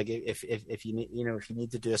good. Like if you need, if you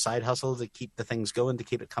need to do a side hustle to keep the things going, to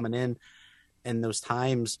keep it coming in those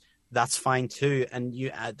times, that's fine too. And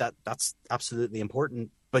that's absolutely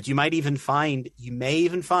important. But you may even find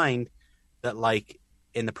that, like,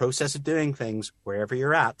 in the process of doing things, wherever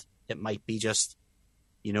you're at, it might be just,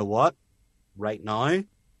 what, right now, I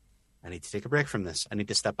need to take a break from this. I need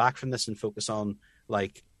to step back from this and focus on,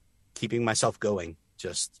 like, keeping myself going,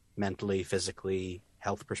 just mentally, physically,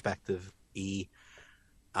 health perspective.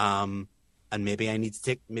 And maybe I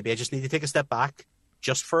just need to take a step back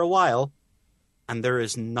just for a while. And there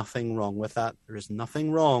is nothing wrong with that. There is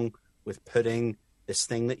nothing wrong with putting this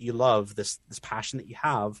thing that you love, this passion that you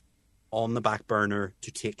have, on the back burner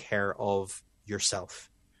to take care of yourself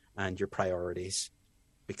and your priorities.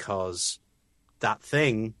 Because that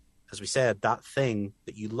thing, as we said, that thing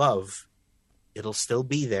that you love, it'll still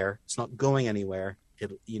be there. It's not going anywhere.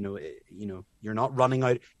 You're not running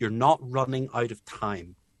out of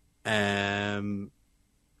time.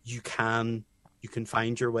 You can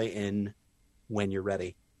find your way in when you're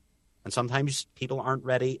ready. And sometimes people aren't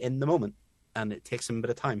ready in the moment, and it takes them a bit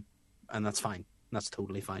of time, and that's fine. That's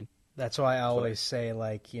totally fine. That's why I always say,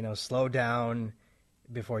 like, slow down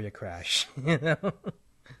before you crash.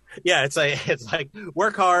 Yeah, it's like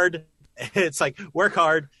work hard. It's like work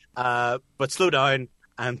hard, but slow down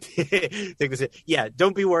and take this. Yeah,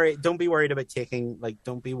 don't be worried. Don't be worried about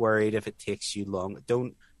don't be worried if it takes you long.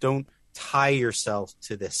 Don't tie yourself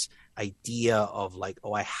to this idea of, like,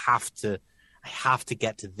 I have to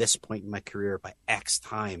get to this point in my career by X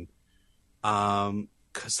time.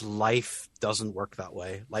 Because life doesn't work that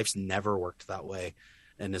way. Life's never worked that way.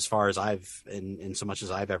 And as far as in so much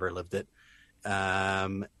as I've ever lived it,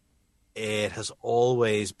 it has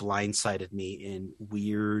always blindsided me in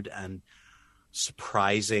weird and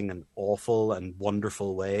surprising and awful and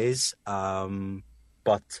wonderful ways.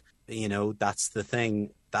 But that's the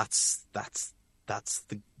thing. That's the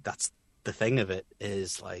thing of it,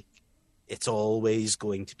 is like, it's always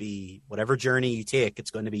going to be, whatever journey you take,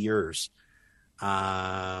 it's going to be yours.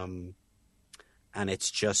 And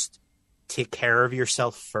it's just, take care of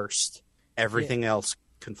yourself first. Everything else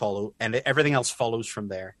can follow, and everything else follows from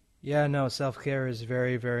there. Yeah, no, self-care is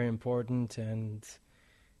very, very important. And,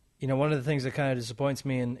 one of the things that kind of disappoints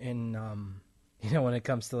me in when it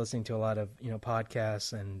comes to listening to a lot of,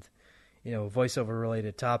 podcasts and, voiceover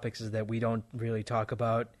related topics, is that we don't really talk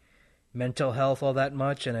about mental health all that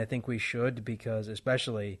much. And I think we should, because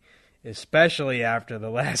especially after the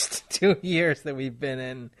last 2 years that we've been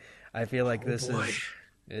in, I feel like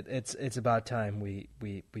it's about time we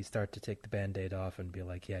start to take the Band-Aid off and be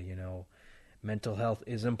like, yeah, mental health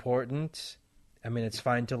is important. I mean, it's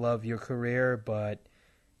fine to love your career, but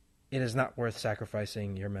it is not worth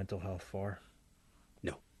sacrificing your mental health for.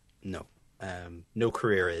 No. No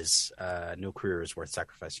career is worth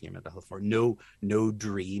sacrificing your mental health for. No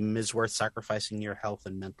dream is worth sacrificing your health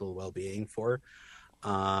and mental well-being for.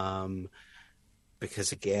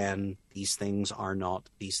 Because again, these things are not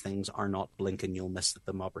blink and you'll miss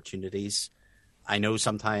them opportunities. I know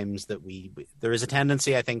sometimes that there is a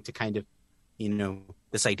tendency, I think, to kind of,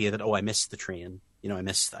 this idea that, I missed the train, I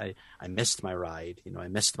missed my ride, I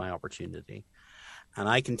missed my opportunity. And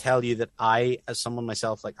I can tell you that as someone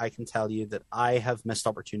myself, like, I can tell you that I have missed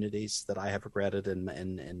opportunities that I have regretted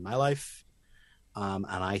in my life. And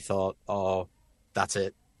I thought, that's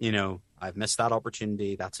it. I've missed that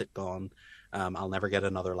opportunity. That's it, gone. I'll never get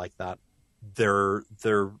another like that.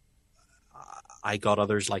 I got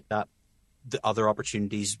others like that. The other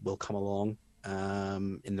opportunities will come along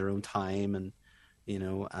in their own time, and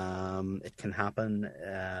it can happen.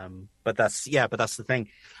 But that's the thing.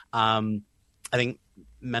 I think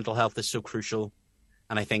mental health is so crucial,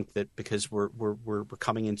 and I think that because we're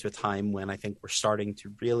coming into a time when I think we're starting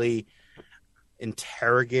to really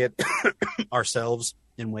interrogate ourselves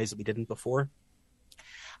in ways that we didn't before,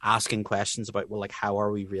 asking questions about, well, like, how are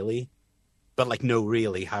we really? But like, no,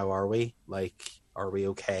 really, how are we? Like, are we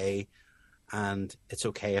okay? And it's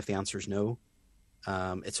okay if the answer is no.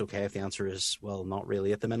 It's okay if the answer is, well, not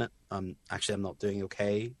really at the minute. Actually, I'm not doing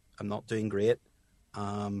okay. I'm not doing great.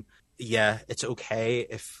 Yeah, it's okay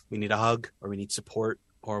if we need a hug, or we need support,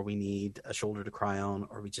 or we need a shoulder to cry on,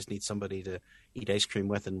 or we just need somebody to eat ice cream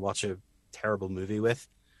with and watch a terrible movie with.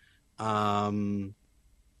 And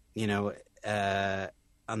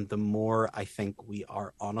the more I think we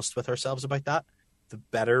are honest with ourselves about that, the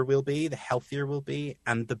better we'll be, the healthier we'll be,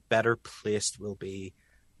 and the better placed we'll be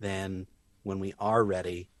then when we are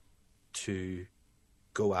ready to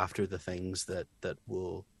go after the things that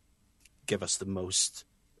will give us the most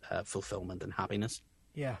fulfillment and happiness.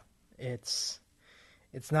 Yeah, it's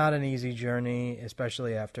not an easy journey,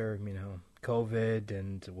 especially after COVID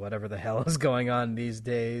and whatever the hell is going on these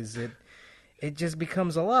days. It just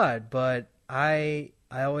becomes a lot. But I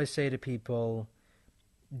always say to people,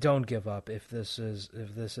 don't give up if this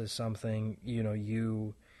is something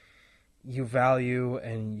you value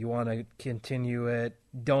and you want to continue it.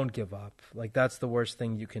 Don't give up. Like, that's the worst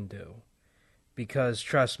thing you can do, because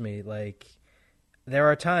trust me, like, there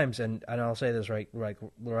are times, and I'll say this right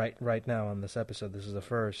now on this episode. This is the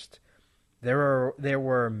first. There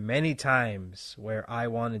were many times where I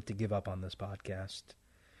wanted to give up on this podcast,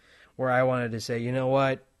 where I wanted to say, you know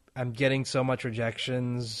what, I'm getting so much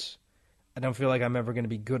rejections. I don't feel like I'm ever going to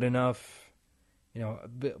be good enough.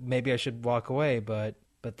 Maybe I should walk away. But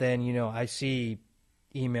then, I see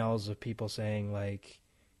emails of people saying like,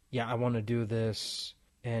 yeah, I want to do this.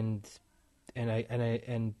 And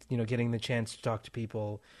getting the chance to talk to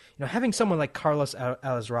people, having someone like Carlos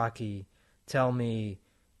Alazraqui tell me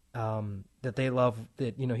that he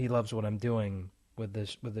loves what I'm doing with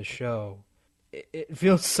this show. It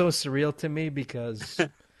feels so surreal to me because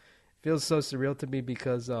 3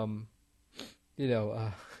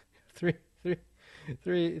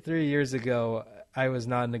 years ago I was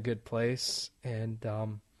not in a good place, and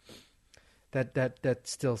that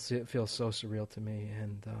still feels so surreal to me,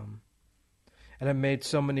 and I've made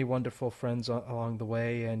so many wonderful friends along the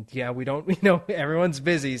way. And yeah, we don't, everyone's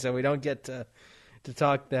busy, so we don't get to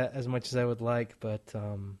talk that as much as I would like. But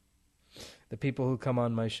the people who come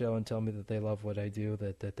on my show and tell me that they love what I do,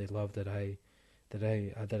 that they love that I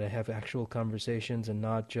have actual conversations and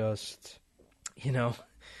not just,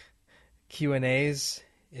 Q&As,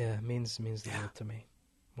 yeah, means the world to me,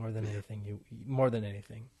 more than anything.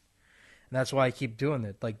 And that's why I keep doing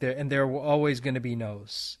it. Like, there are always going to be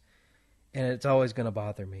no's. And it's always going to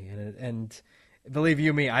bother me, and believe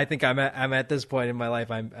you me, I think I'm at this point in my life.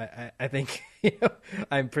 I think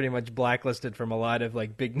I'm pretty much blacklisted from a lot of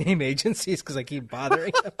like big name agencies because I keep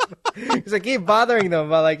bothering them. Because I keep bothering them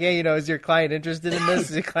about like, hey, is your client interested in this?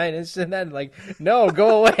 Is your client interested in that? And like, no,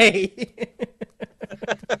 go away.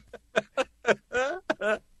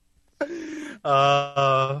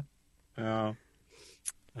 No.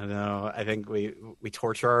 I know. I think we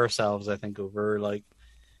torture ourselves. I think over like,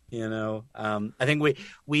 I think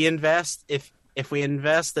we invest if we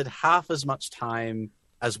invested half as much time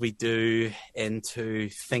as we do into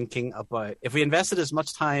thinking about, if we invested as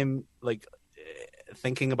much time like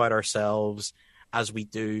thinking about ourselves as we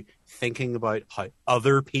do thinking about how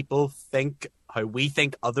other people think, how we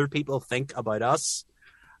think other people think about us,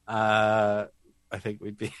 I think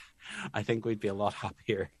we'd be a lot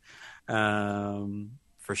happier,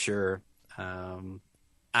 for sure.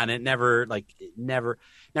 And it never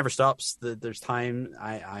stops. There's time.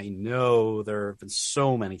 I know there have been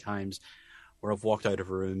so many times where I've walked out of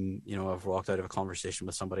a room, I've walked out of a conversation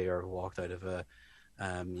with somebody, or I've walked out of a,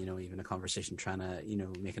 even a conversation trying to,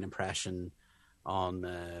 make an impression on,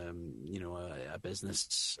 a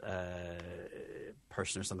business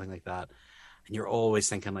person or something like that. And you're always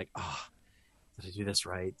thinking like, oh, did I do this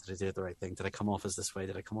right? Did I do the right thing? Did I come off as this way?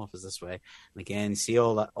 Did I come off as this way? And again, see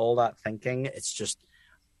all that thinking. It's just,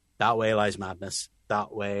 that way lies madness.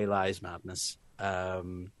 That way lies madness.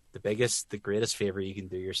 The greatest favor you can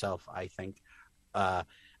do yourself, I think, as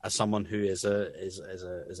someone who is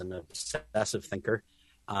an obsessive thinker,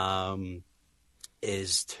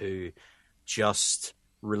 is to just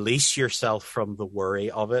release yourself from the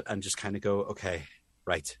worry of it and just kind of go, okay,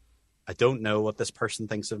 right. I don't know what this person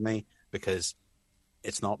thinks of me because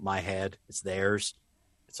it's not my head, it's theirs.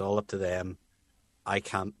 It's all up to them. I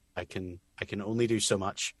can only do so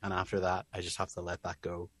much, and after that I just have to let that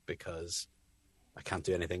go because I can't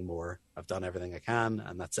do anything more. I've done everything I can,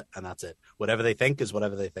 and that's it. Whatever they think is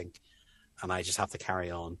whatever they think, and I just have to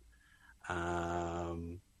carry on.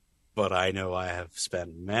 But I know I have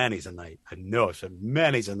spent many's a night.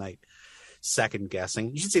 Second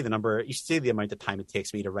guessing. You should see the number. You should see the amount of time it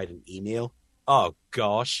takes me to write an email. Oh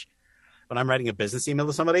gosh, when I'm writing a business email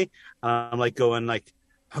to somebody, I'm like going like,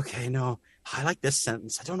 okay, no, I like this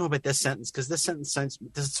sentence. I don't know about this sentence because this sentence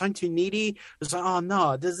does it sound too needy? It's like, oh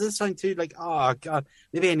no, does this sound too like, oh god,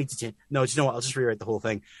 maybe I need to change. No, do you know what? I'll just rewrite the whole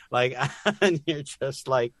thing. Like, and you're just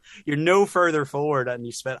like, you're no further forward,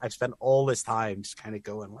 and I've spent all this time just kind of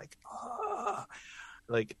going like,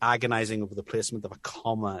 like agonizing over the placement of a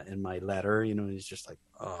comma in my letter. And it's just like,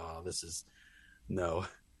 oh, this is no.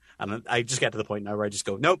 And I just get to the point now where I just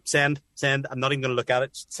go, nope, send. I'm not even going to look at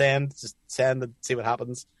it. Just send and see what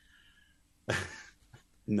happens.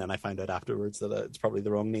 And then I find out afterwards that it's probably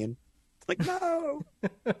the wrong name. It's like, no.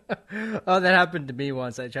 Oh, that happened to me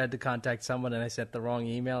once. I tried to contact someone and I sent the wrong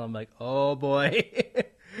email. I'm like, oh boy.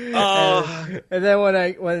 Oh. And then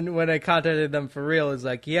when I contacted them for real, it's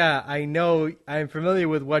like, yeah, I know, I'm familiar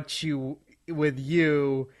with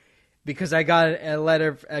you. Because I got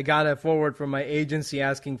a forward from my agency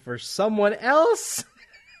asking for someone else.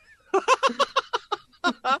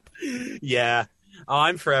 Yeah. Oh,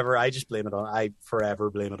 I forever blame it on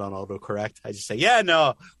autocorrect. I just say, yeah,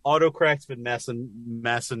 no, autocorrect's been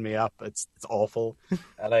messing me up. It's awful.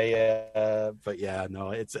 And but yeah, no,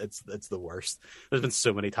 it's the worst. There's been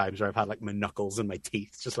so many times where I've had like my knuckles in my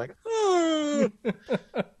teeth, just like, oh,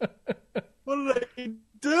 what did I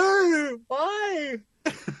do? Why?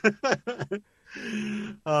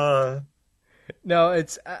 No,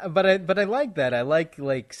 it's but I like that. I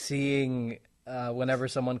like seeing whenever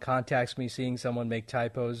someone contacts me, seeing someone make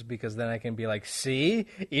typos, because then I can be like, see,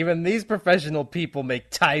 even these professional people make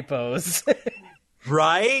typos.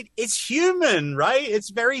 Right? It's human, right? It's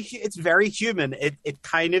very human. It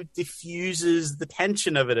kind of diffuses the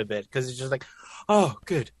tension of it a bit, because it's just like, oh,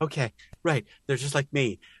 good, okay, right. They're just like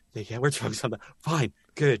me. Yeah, we're talking something. Fine,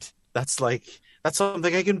 good. That's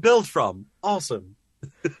something I can build from. Awesome.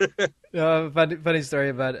 Funny story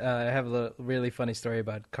about I have a really funny story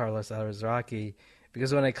about Carlos Alazraqui,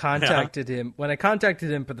 because when I contacted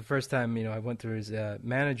him for the first time, I went through his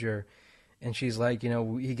manager, and she's like,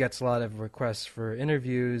 he gets a lot of requests for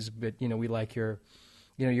interviews, but we like your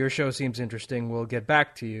show seems interesting. We'll get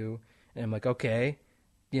back to you. And I'm like, okay.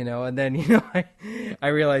 And then, I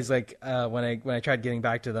realized like, when I tried getting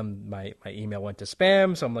back to them, my email went to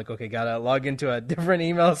spam. So I'm like, okay, gotta log into a different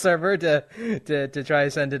email server to try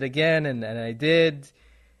to send it again. And I did.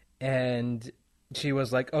 And she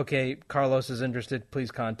was like, okay, Carlos is interested.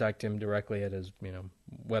 Please contact him directly at his,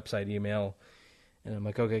 website email. And I'm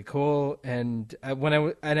like, okay, cool. And I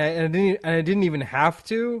didn't even have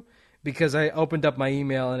to, because I opened up my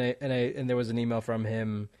email and there was an email from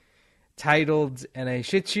him titled, and I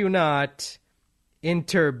shit you not,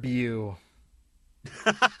 Interview.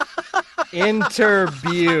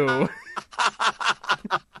 Interview.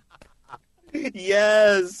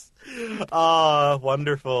 Yes. Oh,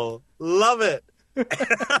 wonderful. Love it. There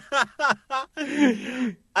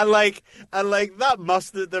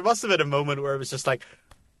must have been a moment where it was just like,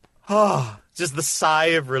 oh, just the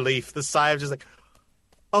sigh of relief, the sigh of just like,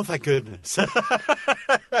 oh, thank goodness.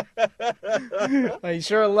 I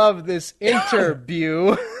sure love this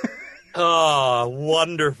interview. Oh,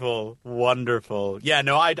 wonderful, wonderful. Yeah,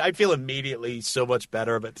 no, I feel immediately so much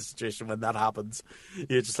better about the situation when that happens.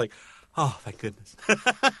 You're just like, oh, thank goodness.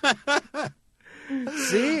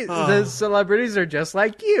 See, the celebrities are just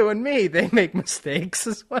like you and me. They make mistakes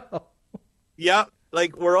as well. Yeah,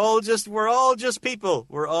 like we're all just people.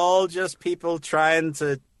 We're all just people trying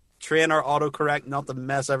to train our autocorrect not to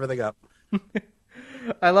mess everything up.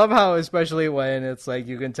 I love how, especially when it's like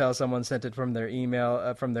you can tell someone sent it from their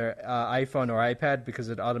email, from their iPhone or iPad, because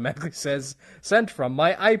it automatically says "sent from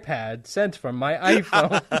my iPad," "sent from my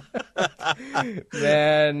iPhone."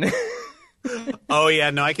 Then, oh yeah,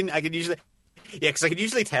 no, I can usually, yeah, because I can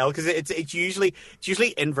usually tell because it's usually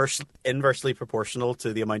inversely proportional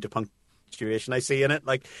to the amount of punctuation I see in it.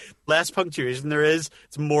 Like, less punctuation there is,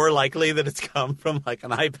 it's more likely that it's come from like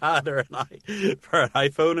an iPad or an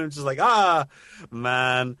iPhone. And it's just like,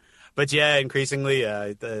 man. But yeah, increasingly,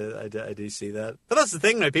 I do see that. But that's the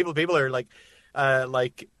thing now. People are like,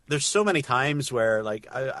 there's so many times where like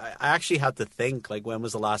I actually had to think, like, when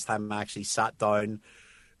was the last time I actually sat down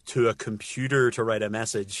to a computer to write a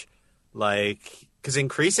message? Like, because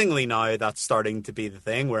increasingly now that's starting to be the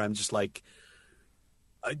thing where I'm just like,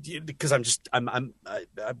 because I'm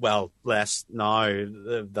well, less now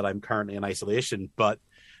that I'm currently in isolation, but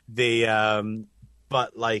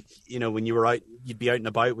but like, you know, when you were out, you'd be out and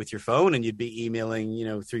about with your phone and you'd be emailing, you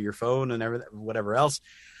know, through your phone and everything, whatever else.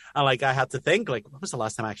 And like, I had to think, like, when was the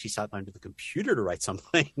last time I actually sat down to the computer to write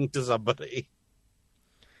something to somebody?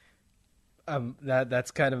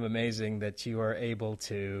 that's kind of amazing that you are able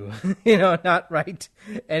to, you know, not write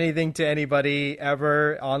anything to anybody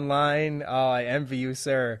ever online. Oh, I envy you,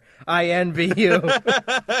 sir. I envy you.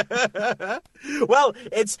 Well,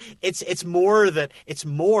 it's more that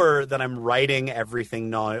I'm writing everything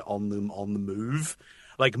now on the move.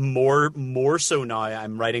 Like, more so now,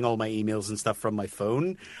 I'm writing all my emails and stuff from my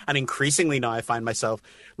phone, and increasingly now I find myself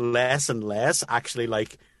less and less actually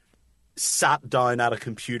like sat down at a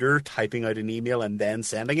computer typing out an email and then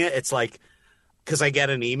sending it. It's like, because I get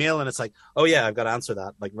an email and it's like, oh yeah, I've got to answer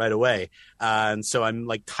that like right away, and so I'm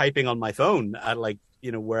like typing on my phone at, like,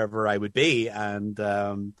 you know, wherever I would be. And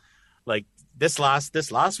like this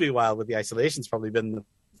last wee while with the isolation's probably been the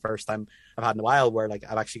first time I've had in a while where like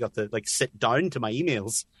I've actually got to like sit down to my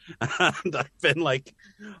emails, and I've been like,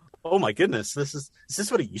 oh my goodness, is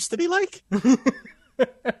this what it used to be like?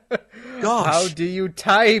 Gosh. How do you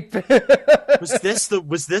type? was this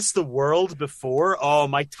the world before? Oh,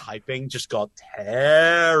 my typing just got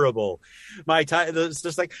terrible. It's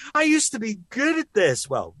just like, I used to be good at this.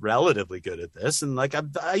 Well, relatively good at this, and like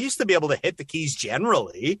I used to be able to hit the keys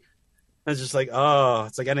generally. And it's just like, oh,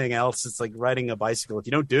 it's like anything else. It's like riding a bicycle. If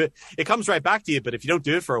you don't do it, it comes right back to you. But if you don't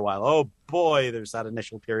do it for a while, oh boy, there's that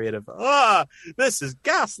initial period of, this is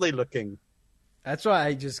ghastly looking. That's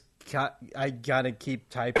why I gotta keep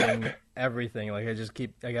typing everything. Like, I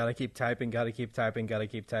gotta keep typing,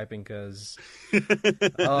 because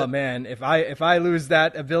oh man, if I lose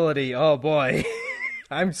that ability, oh boy,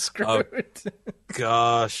 I'm screwed. Oh,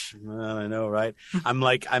 gosh, man, I know, right? I'm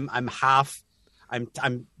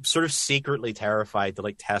sort of secretly terrified to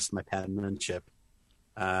like test my penmanship,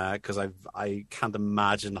 because I can't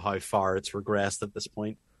imagine how far it's regressed at this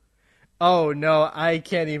point. Oh no, I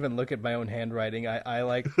can't even look at my own handwriting. I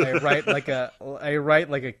write like a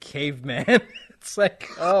caveman. It's like,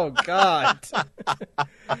 oh god.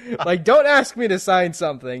 Like, don't ask me to sign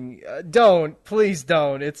something. Please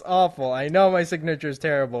don't. It's awful. I know my signature is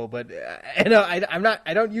terrible, but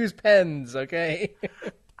I don't use pens, okay?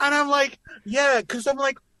 And I'm like, yeah, because I'm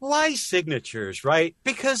like, why signatures, right?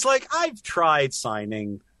 Because like I've tried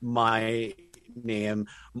signing my name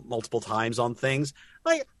multiple times on things.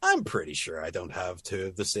 Like, I'm pretty sure I don't have two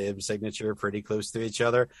of the same signature pretty close to each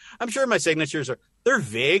other. I'm sure my signatures they're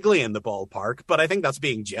vaguely in the ballpark, but I think that's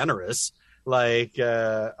being generous. Like,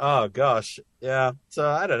 oh gosh, yeah. So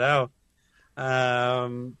I don't know.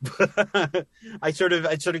 I sort of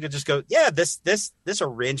could just go, yeah, this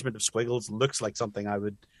arrangement of squiggles looks like something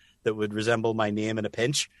that would resemble my name in a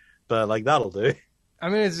pinch, but like that'll do. I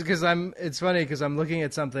mean, it's funny because I'm looking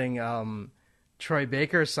at something Troy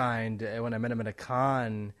Baker signed when I met him at a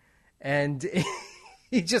con, and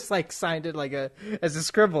he just like signed it like as a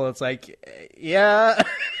scribble. It's like, yeah,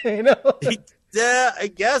 you know. Yeah, I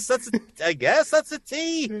guess that's a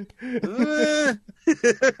T.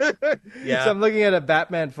 Yeah. So I'm looking at a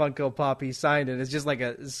Batman Funko Pop he signed, and it's just like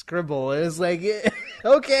a scribble. It's like,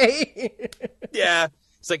 okay. Yeah.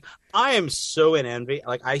 It's like, I am so in envy.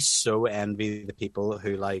 Like, I so envy the people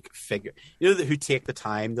who like who take the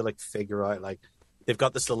time to like figure out, like, they've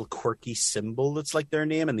got this little quirky symbol that's like their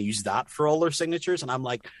name, and they use that for all their signatures. And I'm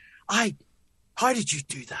like, how did you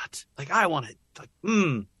do that? Like, I want to, like,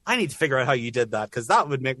 I need to figure out how you did that, because that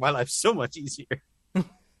would make my life so much easier.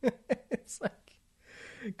 It's like,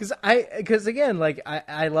 because again, like,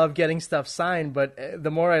 I love getting stuff signed, but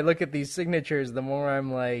the more I look at these signatures, the more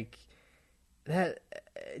I'm like,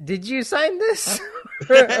 did you sign this?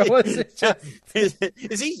 Or was it just... is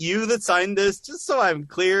it you that signed this? Just so I'm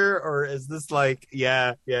clear, or is this like,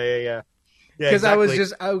 yeah. Because exactly.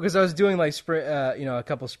 I was doing like spring, a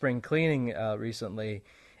couple spring cleaning recently,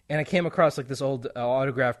 and I came across like this old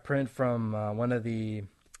autograph print from one of the,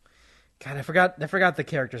 God, I forgot the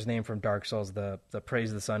character's name from Dark Souls, the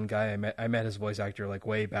Praise the Sun guy. I met his voice actor like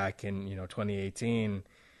way back in 2018.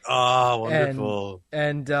 Oh, wonderful!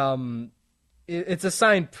 And it's a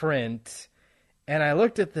signed print, and I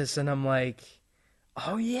looked at this and I'm like,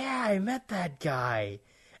 oh yeah, I met that guy.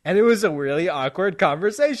 And it was a really awkward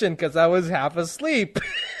conversation because I was half asleep.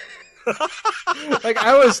 Like,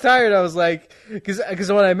 I was tired. I was like,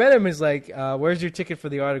 because when I met him, he's like, where's your ticket for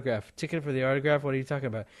the autograph? Ticket for the autograph? What are you talking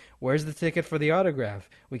about? Where's the ticket for the autograph?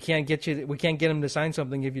 We can't get him to sign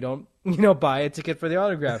something if you don't, buy a ticket for the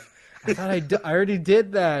autograph. I thought I already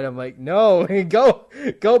did that. I'm like, no,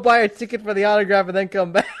 go buy a ticket for the autograph and then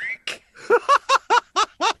come back.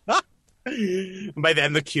 By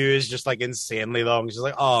then the queue is just like insanely long. It's just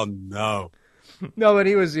like, oh no. No, but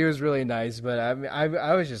he was really nice. But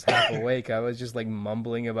I was just half awake. I was just like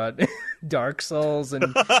mumbling about Dark Souls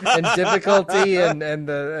and difficulty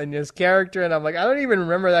and his character, and I'm like, I don't even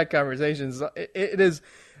remember that conversation. So it is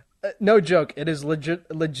no joke. It is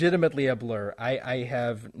legitimately a blur. I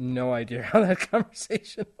have no idea how that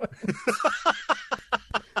conversation went.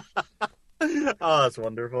 Oh, that's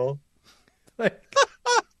wonderful. Like,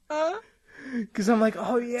 because I'm like,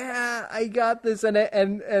 oh yeah, I got this,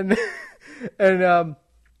 and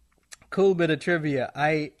cool bit of trivia.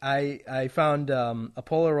 I found a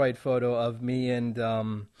Polaroid photo of me, and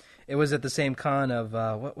it was at the same con of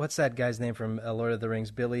what's that guy's name from Lord of the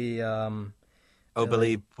Rings? Billy.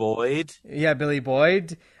 Billy Boyd. Yeah, Billy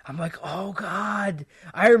Boyd. I'm like, oh god,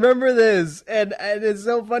 I remember this, and it's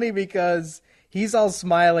so funny because he's all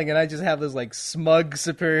smiling, and I just have this like smug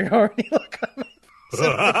superiority look on my face.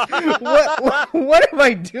 What am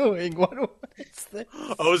I doing? What is this?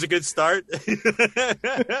 Oh, it was a good start.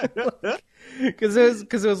 Because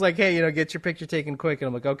it was like, hey, get your picture taken quick, and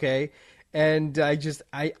I'm like, okay. And because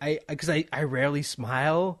I rarely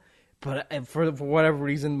smile, but for whatever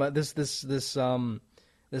reason, this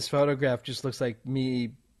photograph just looks like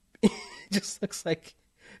me. Just looks like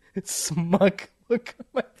it's smug look on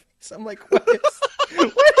my face. I'm like, what is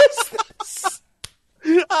this?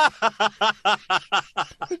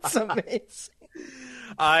 It's amazing.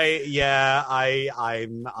 I'm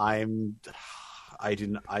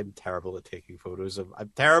terrible at taking photos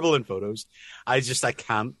I'm terrible in photos. I just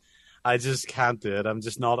can't do it. I'm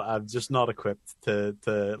just not equipped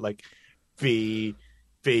to like be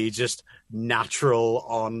just natural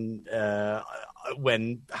on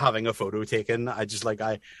when having a photo taken. I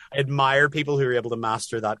admire people who are able to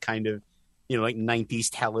master that kind of like 90s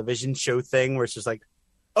television show thing where it's just like,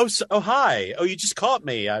 oh hi, oh, you just caught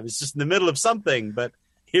me, I was just in the middle of something, but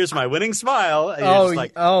here's my winning smile. And oh,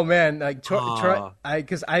 like, oh man, like Troy,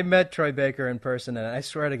 because I met Troy Baker in person, and I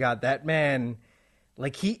swear to God, that man,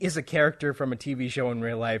 like, he is a character from a TV show in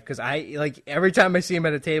real life. Because I like every time I see him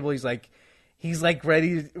at a table, he's like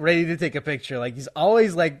ready to take a picture. Like, he's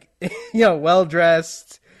always like well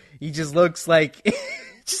dressed. He just looks like.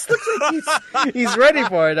 Just looks like he's ready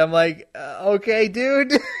for it. I'm like, okay,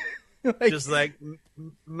 dude. Just like,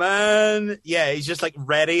 man, yeah, he's just like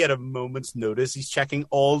ready at a moment's notice. He's checking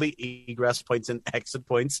all the egress points and exit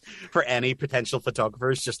points for any potential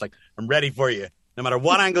photographers. Just like, I'm ready for you, no matter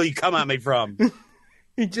what angle you come at me from.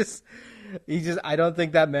 He just. I don't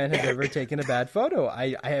think that man has ever taken a bad photo.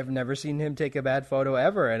 I have never seen him take a bad photo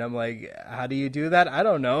ever, and I'm like, how do you do that? I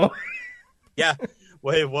don't know. Yeah.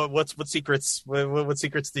 Wait, what secrets? What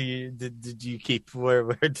secrets did you keep?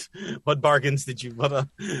 What bargains did you? What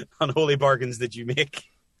unholy bargains did you make?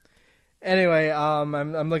 Anyway,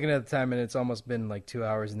 I'm looking at the time, and it's almost been like 2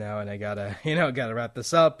 hours now, and I gotta wrap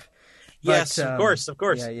this up. Yes, of course, of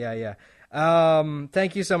course. Yeah.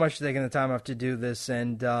 Thank you so much for taking the time off to do this.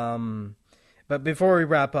 And but before we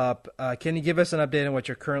wrap up, can you give us an update on what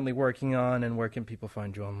you're currently working on and where can people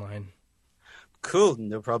find you online? Cool,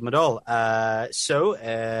 no problem at all. If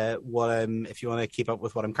you want to keep up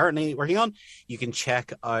with what I'm currently working on, you can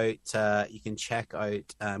check out.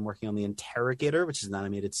 I'm working on The Interrogator, which is an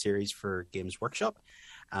animated series for Games Workshop.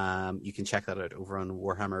 You can check that out over on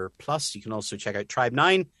Warhammer Plus. You can also check out Tribe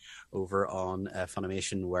 9 over on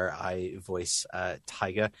Funimation, where I voice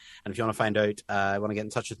Taiga. And if you want to find out, want to get in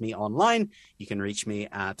touch with me online, you can reach me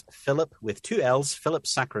at Philip with 2 L's,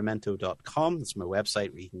 philipsacramento.com. That's my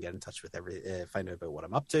website where you can get in touch with find out about what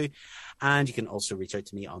I'm up to. And you can also reach out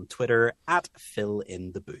to me on Twitter at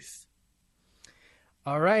PhilInTheBooth.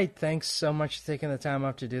 All right. Thanks so much for taking the time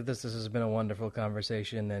off to do this. This has been a wonderful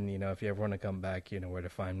conversation. And, if you ever want to come back, you know where to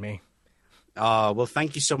find me. Well,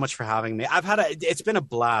 thank you so much for having me. It's been a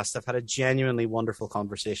blast. I've had a genuinely wonderful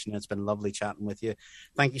conversation. It's been lovely chatting with you.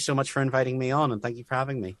 Thank you so much for inviting me on, and thank you for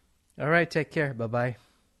having me. All right. Take care. Bye-bye.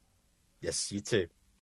 Yes, you too.